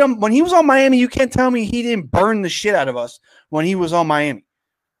he played on when he was on Miami. You can't tell me he didn't burn the shit out of us when he was on Miami.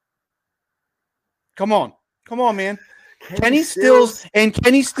 Come on, man. Kenny Stills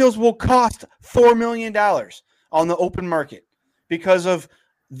will cost $4 million on the open market because of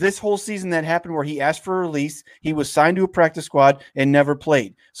this whole season that happened where he asked for a release. He was signed to a practice squad and never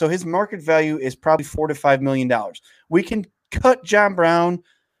played. So his market value is probably $4 to $5 million. We can cut John Brown,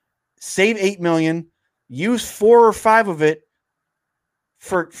 save $8 million, use 4 or 5 of it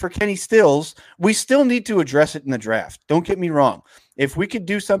for Kenny Stills. We still need to address it in the draft. Don't get me wrong. If we could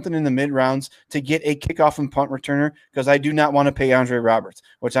do something in the mid rounds to get a kickoff and punt returner, because I do not want to pay Andre Roberts,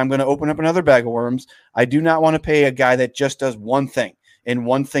 which I'm going to open up another bag of worms. I do not want to pay a guy that just does one thing and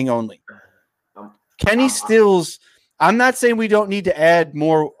one thing only. Kenny Stills, I'm not saying we don't need to add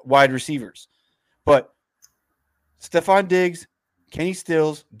more wide receivers, but Stephon Diggs, Kenny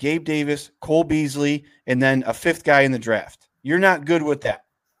Stills, Gabe Davis, Cole Beasley, and then a 5th guy in the draft. You're not good with that.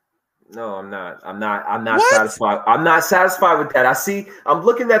 No, I'm not. I'm not satisfied. I'm not satisfied with that. I'm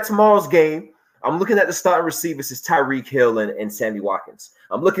looking at tomorrow's game. I'm looking at the starting receivers. It's Tyreek Hill and Sammy Watkins.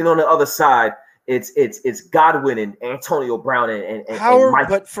 I'm looking on the other side. It's Godwin and Antonio Brown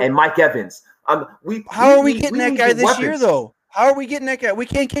and Mike Evans. How are we getting that guy this year, though? How are we getting that guy? We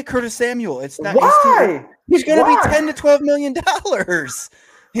can't get Curtis Samuel. It's not. Why? He's going to be $10 to $12 million.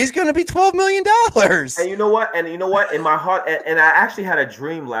 He's going to be $12 million. And you know what? In my heart, and I actually had a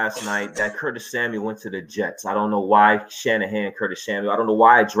dream last night that Curtis Samuel went to the Jets. I don't know why Shanahan, Curtis Samuel. I don't know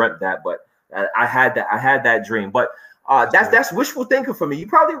why I dreamt that, but I had that dream. But that's wishful thinking for me. You're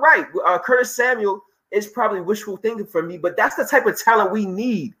probably right. Curtis Samuel is probably wishful thinking for me, but that's the type of talent we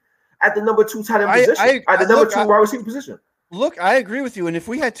need at the number 2 tight end position, at the number 2 wide receiver position. Look, I agree with you. And if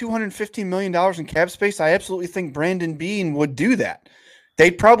we had $215 million in cap space, I absolutely think Brandon Beane would do that.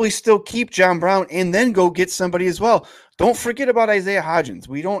 They'd probably still keep John Brown and then go get somebody as well. Don't forget about Isaiah Hodgins.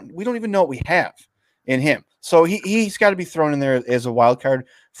 We don't even know what we have. in him. So he's got to be thrown in there as a wild card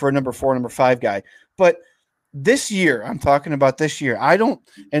for a number 4, number 5 guy. But this year, I'm talking about this year,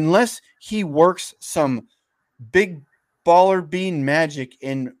 unless he works some big baller bean magic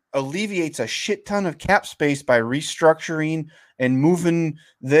and alleviates a shit ton of cap space by restructuring and moving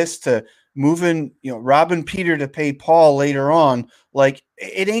Robin Peter to pay Paul later on. Like,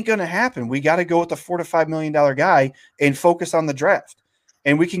 it ain't going to happen. We got to go with the $4 to $5 million guy and focus on the draft.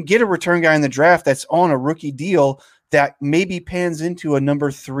 And we can get a return guy in the draft that's on a rookie deal that maybe pans into a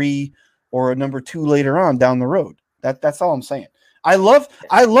number 3 or a number 2 later on down the road. That's all I'm saying. I love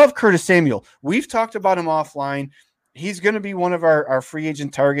Curtis Samuel. We've talked about him offline. He's going to be one of our free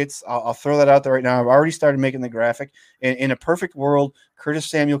agent targets. I'll throw that out there right now. I've already started making the graphic. In a perfect world, Curtis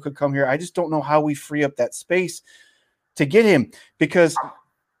Samuel could come here. I just don't know how we free up that space to get him because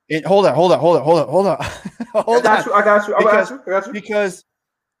hold on. I got you. Because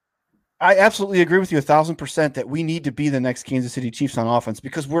I absolutely agree with you 1,000% that we need to be the next Kansas City Chiefs on offense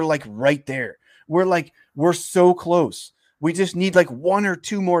because we're like right there. We're so close. We just need like 1 or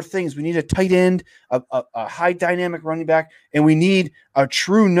 2 more things. We need a tight end, a high dynamic running back, and we need a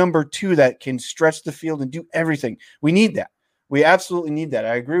true number 2 that can stretch the field and do everything. We need that. We absolutely need that.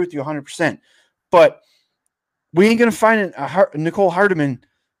 I agree with you 100%. But we ain't going to find a Nicole Hardeman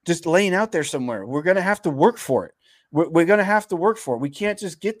just laying out there somewhere. We're going to have to work for it. We're going to have to work for it. We can't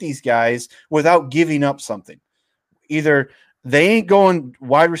just get these guys without giving up something. Either they ain't going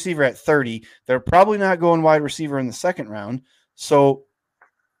wide receiver at 30. They're probably not going wide receiver in the second round. So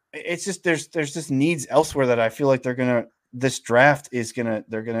it's just there's just needs elsewhere that I feel like this draft is gonna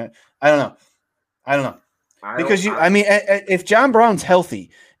I don't know. Because if John Brown's healthy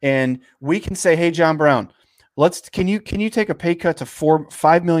and we can say, hey, John Brown, can you take a pay cut to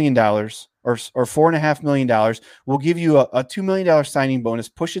 $5 million or $4.5 million? We'll give you a $2 million signing bonus,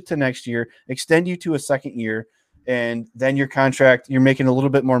 push it to next year, extend you to a second year, and then your contract, you're making a little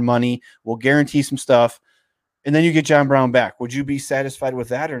bit more money. We'll guarantee some stuff, and then you get John Brown back. Would you be satisfied with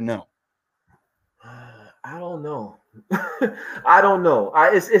that or no? I don't know. I don't know.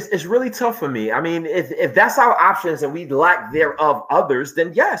 It's really tough for me. I mean, if that's our options and we lack thereof others,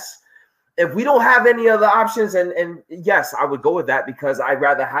 then yes. If we don't have any other options, and yes, I would go with that because I'd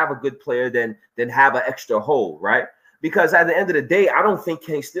rather have a good player than have an extra hole, right? Because at the end of the day, I don't think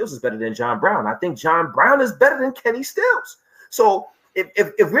Kenny Stills is better than John Brown. I think John Brown is better than Kenny Stills. So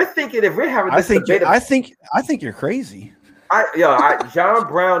if we're having this debate, I think you're crazy. John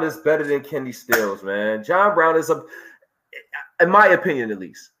Brown is better than Kenny Stills, man. John Brown is in my opinion, at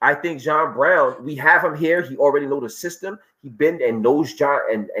least. I think John Brown, we have him here. He already knows the system. He been and knows John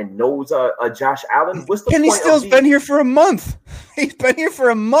and knows Josh Allen. What's the Kenny Stills been here for a month. He's been here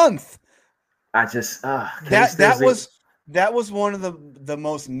for a month. I just that was one of the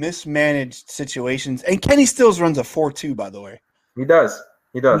most mismanaged situations. And Kenny Stills runs a 4.2, by the way. He does.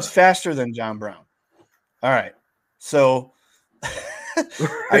 He's faster than John Brown. All right. So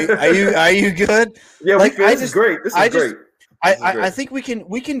are you good? Yeah, this is great. This is great. I think we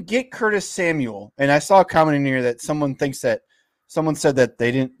can get Curtis Samuel, and I saw a comment in here that someone said that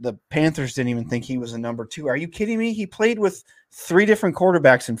the Panthers didn't even think he was a number 2. Are you kidding me? He played with 3 different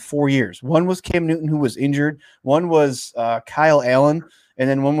quarterbacks in 4 years. One was Cam Newton, who was injured. One was Kyle Allen, and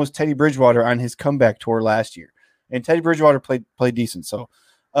then one was Teddy Bridgewater on his comeback tour last year. And Teddy Bridgewater played decent. So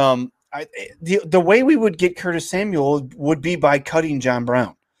the way we would get Curtis Samuel would be by cutting John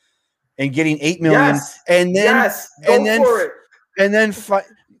Brown and getting $8 million, and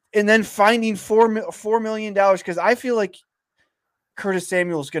then finding $4 million, because I feel like Curtis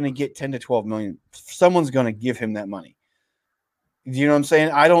Samuel is going to get 10 to 12 million. Someone's going to give him that money. Do you know what I'm saying?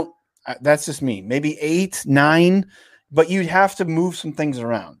 That's just me. Maybe 8, 9, but you'd have to move some things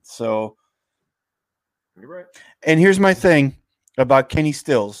around. So you're right. And here's my thing about Kenny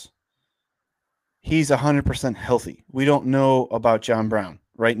Stills. He's 100% healthy. We don't know about John Brown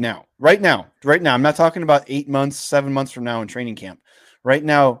right now. I'm not talking about 8 months, 7 months from now in training camp. Right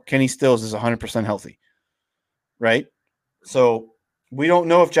now, Kenny Stills is 100% healthy. Right? So we don't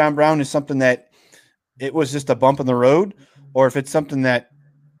know if John Brown is something that it was just a bump in the road, or if it's something that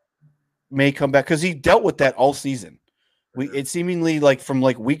may come back, because he dealt with that all season. It seemingly like from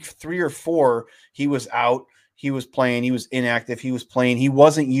like week 3 or 4, he was out, he was playing, he was inactive, he was playing, he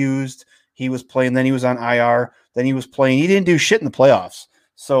wasn't used, he was playing, then he was on IR, then he was playing. He didn't do shit in the playoffs.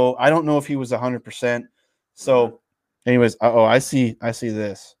 So I don't know if he was 100%. So anyways, I see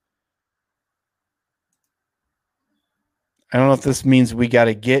this. I don't know if this means we got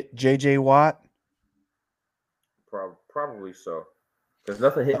to get JJ Watt. Probably so. There's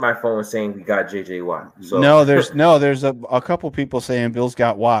nothing hit my phone saying we got JJ Watt. So. No, there's a couple people saying Bill's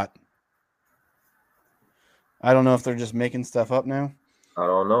got Watt. I don't know if they're just making stuff up now. I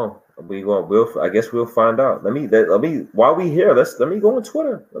don't know. I guess we'll find out. Let me. While we here, let me go on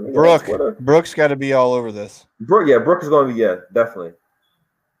Twitter. Brooks got to be all over this. Brooke is going to be definitely.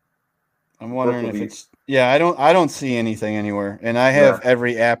 I'm wondering if it's I don't see anything anywhere, and I have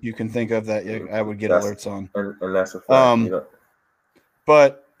every app you can think of that I would get alerts on. And that's a fact.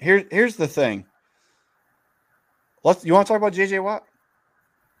 But here's the thing. You want to talk about JJ Watt?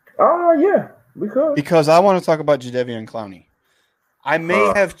 Yeah, we could. Because I want to talk about Jadeveon Clowney. I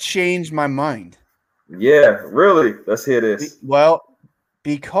may have changed my mind. Yeah, really. Let's hear this. Well,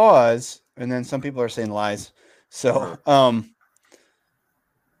 because, and then some people are saying lies. So,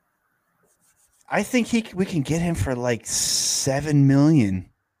 I think we can get him for like $7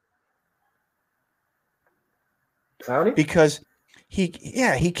 million. Clowney? Because he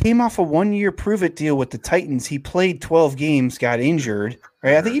came off a 1-year prove-it deal with the Titans. He played 12 games, got injured.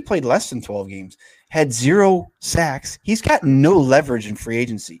 Right? I think he played less than 12 games. Had 0 sacks. He's got no leverage in free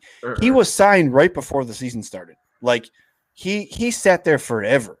agency. He was signed right before the season started. Like he sat there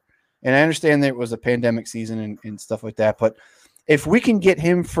forever. And I understand that it was a pandemic season and stuff like that. But if we can get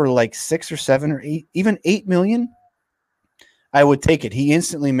him for like 6 or 7 or 8, even $8 million, I would take it. He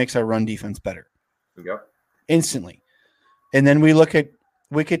instantly makes our run defense better. Yep. Instantly. And then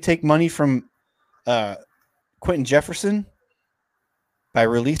we could take money from Quentin Jefferson by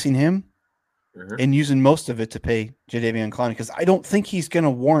releasing him and using most of it to pay Jadeveon Clowney, because I don't think he's going to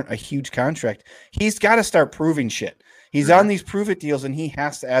warrant a huge contract. He's got to start proving shit. He's on these prove-it deals, and he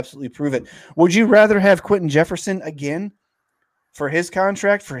has to absolutely prove it. Would you rather have Quentin Jefferson again for his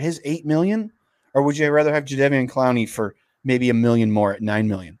contract, for his $8 million, or would you rather have Jadeveon Clowney for maybe $1 million more at $9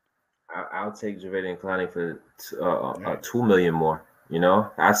 million? I'll take Jadeveon Clowney for $2 million more.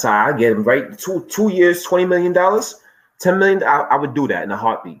 I get him right 2 years, $20 million. $10 million, I would do that in a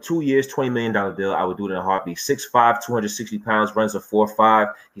heartbeat. 2 years, $20 million deal, I would do it in a heartbeat. 6'5", 260 pounds, runs a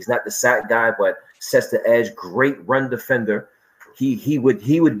 4.5. He's not the sack guy, but sets the edge. Great run defender. He would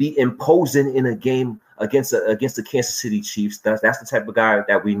be imposing in a game against the Kansas City Chiefs. That's the type of guy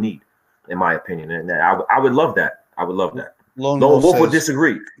that we need, in my opinion. And I would love that. I would love that. Lone Wolf would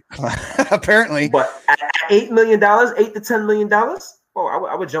disagree. Apparently. But at $8 million, $8 to $10 million,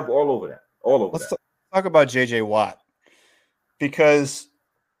 I would jump all over that. Let's talk about JJ Watt. Because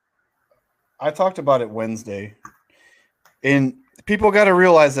I talked about it Wednesday, and people got to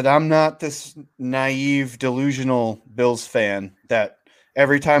realize that I'm not this naive, delusional Bills fan that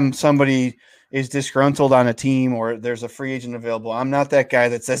every time somebody is disgruntled on a team or there's a free agent available, I'm not that guy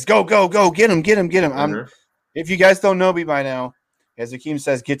that says, go, get him. If you guys don't know me by now, as Akeem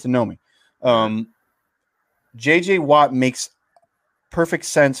says, get to know me. JJ Watt makes perfect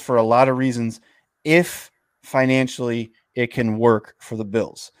sense for a lot of reasons if financially it can work for the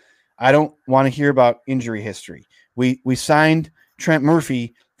Bills. I don't want to hear about injury history. We signed Trent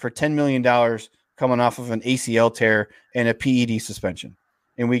Murphy for $10 million coming off of an ACL tear and a PED suspension,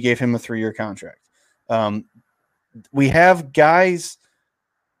 and we gave him a 3-year contract. We have guys.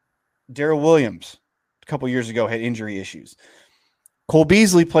 Darrell Williams a couple years ago had injury issues. Cole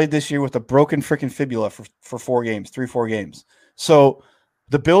Beasley played this year with a broken freaking fibula for 4 games. So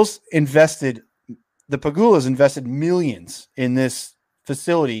the Bills the Pagulas invested millions in this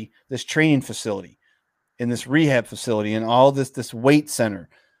facility, this training facility, in this rehab facility, and all this weight center.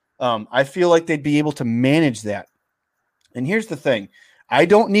 I feel like they'd be able to manage that. And here's the thing. I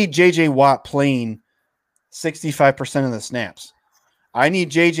don't need JJ Watt playing 65% of the snaps. I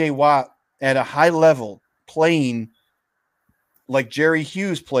need JJ Watt at a high level playing like Jerry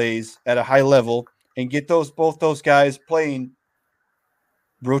Hughes plays at a high level, and get both those guys playing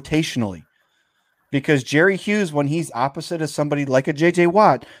rotationally. Because Jerry Hughes, when he's opposite of somebody like a J.J.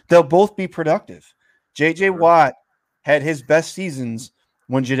 Watt, they'll both be productive. J.J. Watt had his best seasons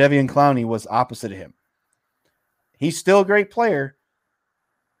when Jadeveon Clowney was opposite of him. He's still a great player.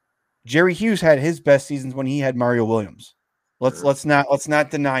 Jerry Hughes had his best seasons when he had Mario Williams. Let's not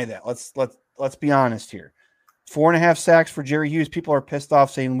deny that. Let's be honest here. 4.5 sacks for Jerry Hughes. People are pissed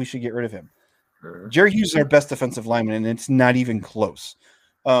off saying we should get rid of him. Jerry Hughes is our best defensive lineman, and it's not even close.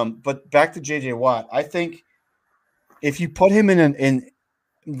 But back to JJ Watt, I think if you put him in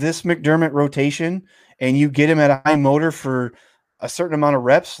this McDermott rotation and you get him at a high motor for a certain amount of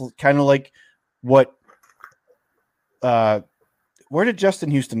reps, kind of like what, where did Justin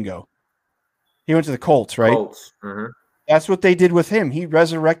Houston go? He went to the Colts, right? Colts. Mm-hmm. That's what they did with him. He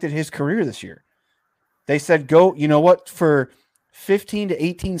resurrected his career this year. They said, go, you know what, for 15 to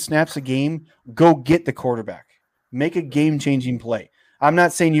 18 snaps a game, go get the quarterback. Make a game-changing play. I'm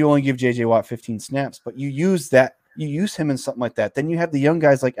not saying you only give J.J. Watt 15 snaps, but you use him in something like that. Then you have the young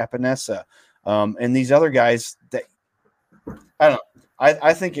guys like Epinesa, And these other guys that I don't know.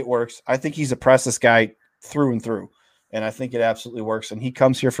 I think it works. I think he's a Precious guy through and through. And I think it absolutely works. And he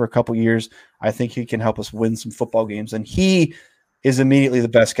comes here for a couple years. I think he can help us win some football games. And he is immediately the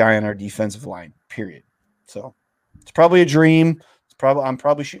best guy on our defensive line, period. So it's probably a dream. I'm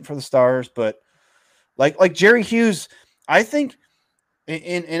probably shooting for the stars, but like Jerry Hughes, I think,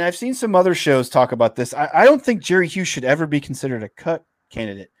 and I've seen some other shows talk about this. I don't think Jerry Hughes should ever be considered a cut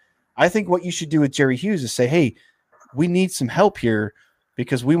candidate. I think what you should do with Jerry Hughes is say, hey, we need some help here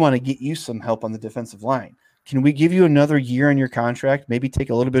because we want to get you some help on the defensive line. Can we give you another year on your contract? Maybe take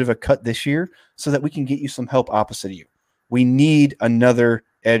a little bit of a cut this year so that we can get you some help opposite of you. We need another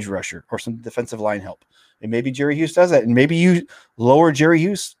edge rusher or some defensive line help. And maybe Jerry Hughes does that. And maybe you lower Jerry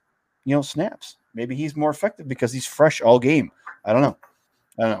Hughes, snaps. Maybe he's more effective because he's fresh all game. I don't know.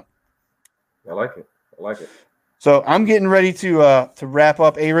 I like it. So I'm getting ready to wrap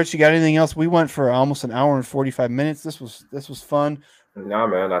up. Hey, Rich, you got anything else? We went for almost an hour and 45 minutes. This was fun. No,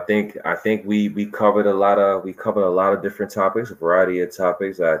 man. I think we covered a lot of different topics, a variety of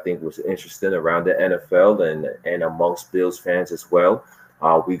topics that I think was interesting around the NFL and amongst Bills fans as well.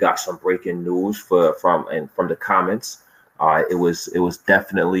 We got some breaking news from the comments. It was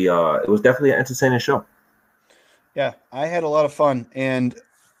definitely an entertaining show. Yeah, I had a lot of fun, and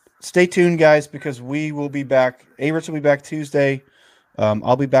stay tuned, guys, because we will be back. Rich will be back Tuesday.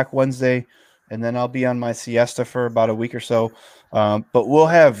 I'll be back Wednesday, and then I'll be on my siesta for about a week or so. But we'll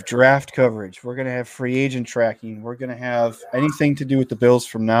have draft coverage. We're going to have free agent tracking. We're going to have anything to do with the Bills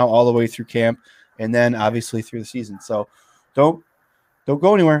from now all the way through camp, and then obviously through the season. So don't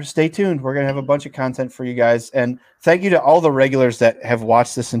go anywhere. Stay tuned. We're going to have a bunch of content for you guys. And thank you to all the regulars that have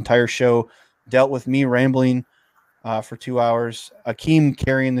watched this entire show, dealt with me rambling for 2 hours. Akeem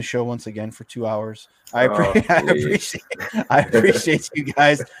carrying the show once again for 2 hours. I appreciate you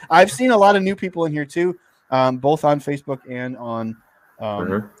guys. I've seen a lot of new people in here too, both on Facebook and on.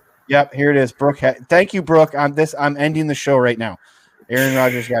 Yep, here it is. Brooke. Thank you, Brooke. I'm ending the show right now. Aaron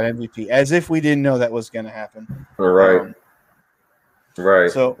Rodgers got MVP, as if we didn't know that was going to happen. All right.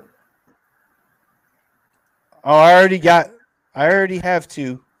 Right. So, I already have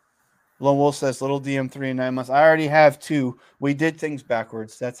two. Lone Wolf says, little DM 3 and 9 months. I already have two. We did things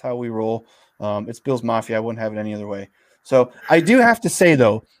backwards. That's how we roll. It's Bills Mafia. I wouldn't have it any other way. So I do have to say,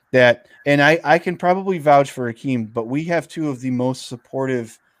 though, that, and I can probably vouch for Akeem, but we have two of the most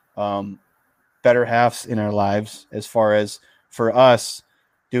supportive, better halves in our lives as far as for us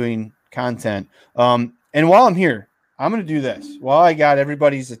doing content. And while I'm here, I'm going to do this. While I got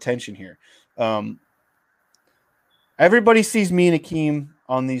everybody's attention here. Everybody sees me and Akeem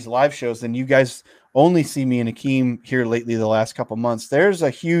on these live shows, and you guys only see me and Akeem here lately the last couple months. There's a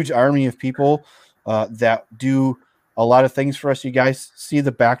huge army of people that do a lot of things for us. You guys see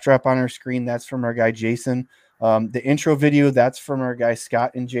the backdrop on our screen. That's from our guy, Jason. The intro video, that's from our guy,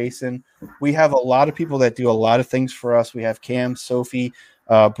 Scott and Jason. We have a lot of people that do a lot of things for us. We have Cam, Sophie,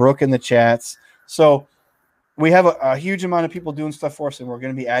 Brooke in the chats. So we have a huge amount of people doing stuff for us, and we're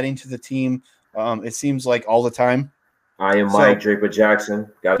going to be adding to the team. It seems like all the time. I am Mike Draper Jackson.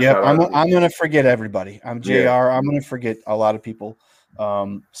 Yeah, I'm going to forget everybody. I'm JR. Yeah. I'm going to forget a lot of people.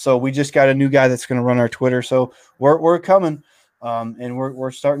 So we just got a new guy that's going to run our Twitter. So we're coming, and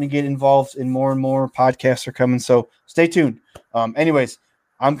we're starting to get involved in more and more podcasts are coming. So stay tuned. Anyways,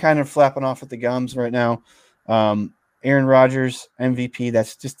 I'm kind of flapping off at the gums right now. Aaron Rodgers, MVP.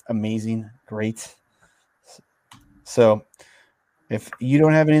 That's just amazing. Great. So if you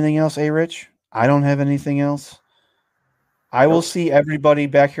don't have anything else, Rich, I don't have anything else. I will see everybody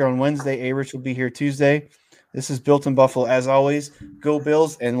back here on Wednesday. Rich will be here Tuesday. This is Built in Buffalo. As always, go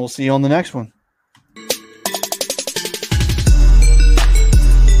Bills, and we'll see you on the next one.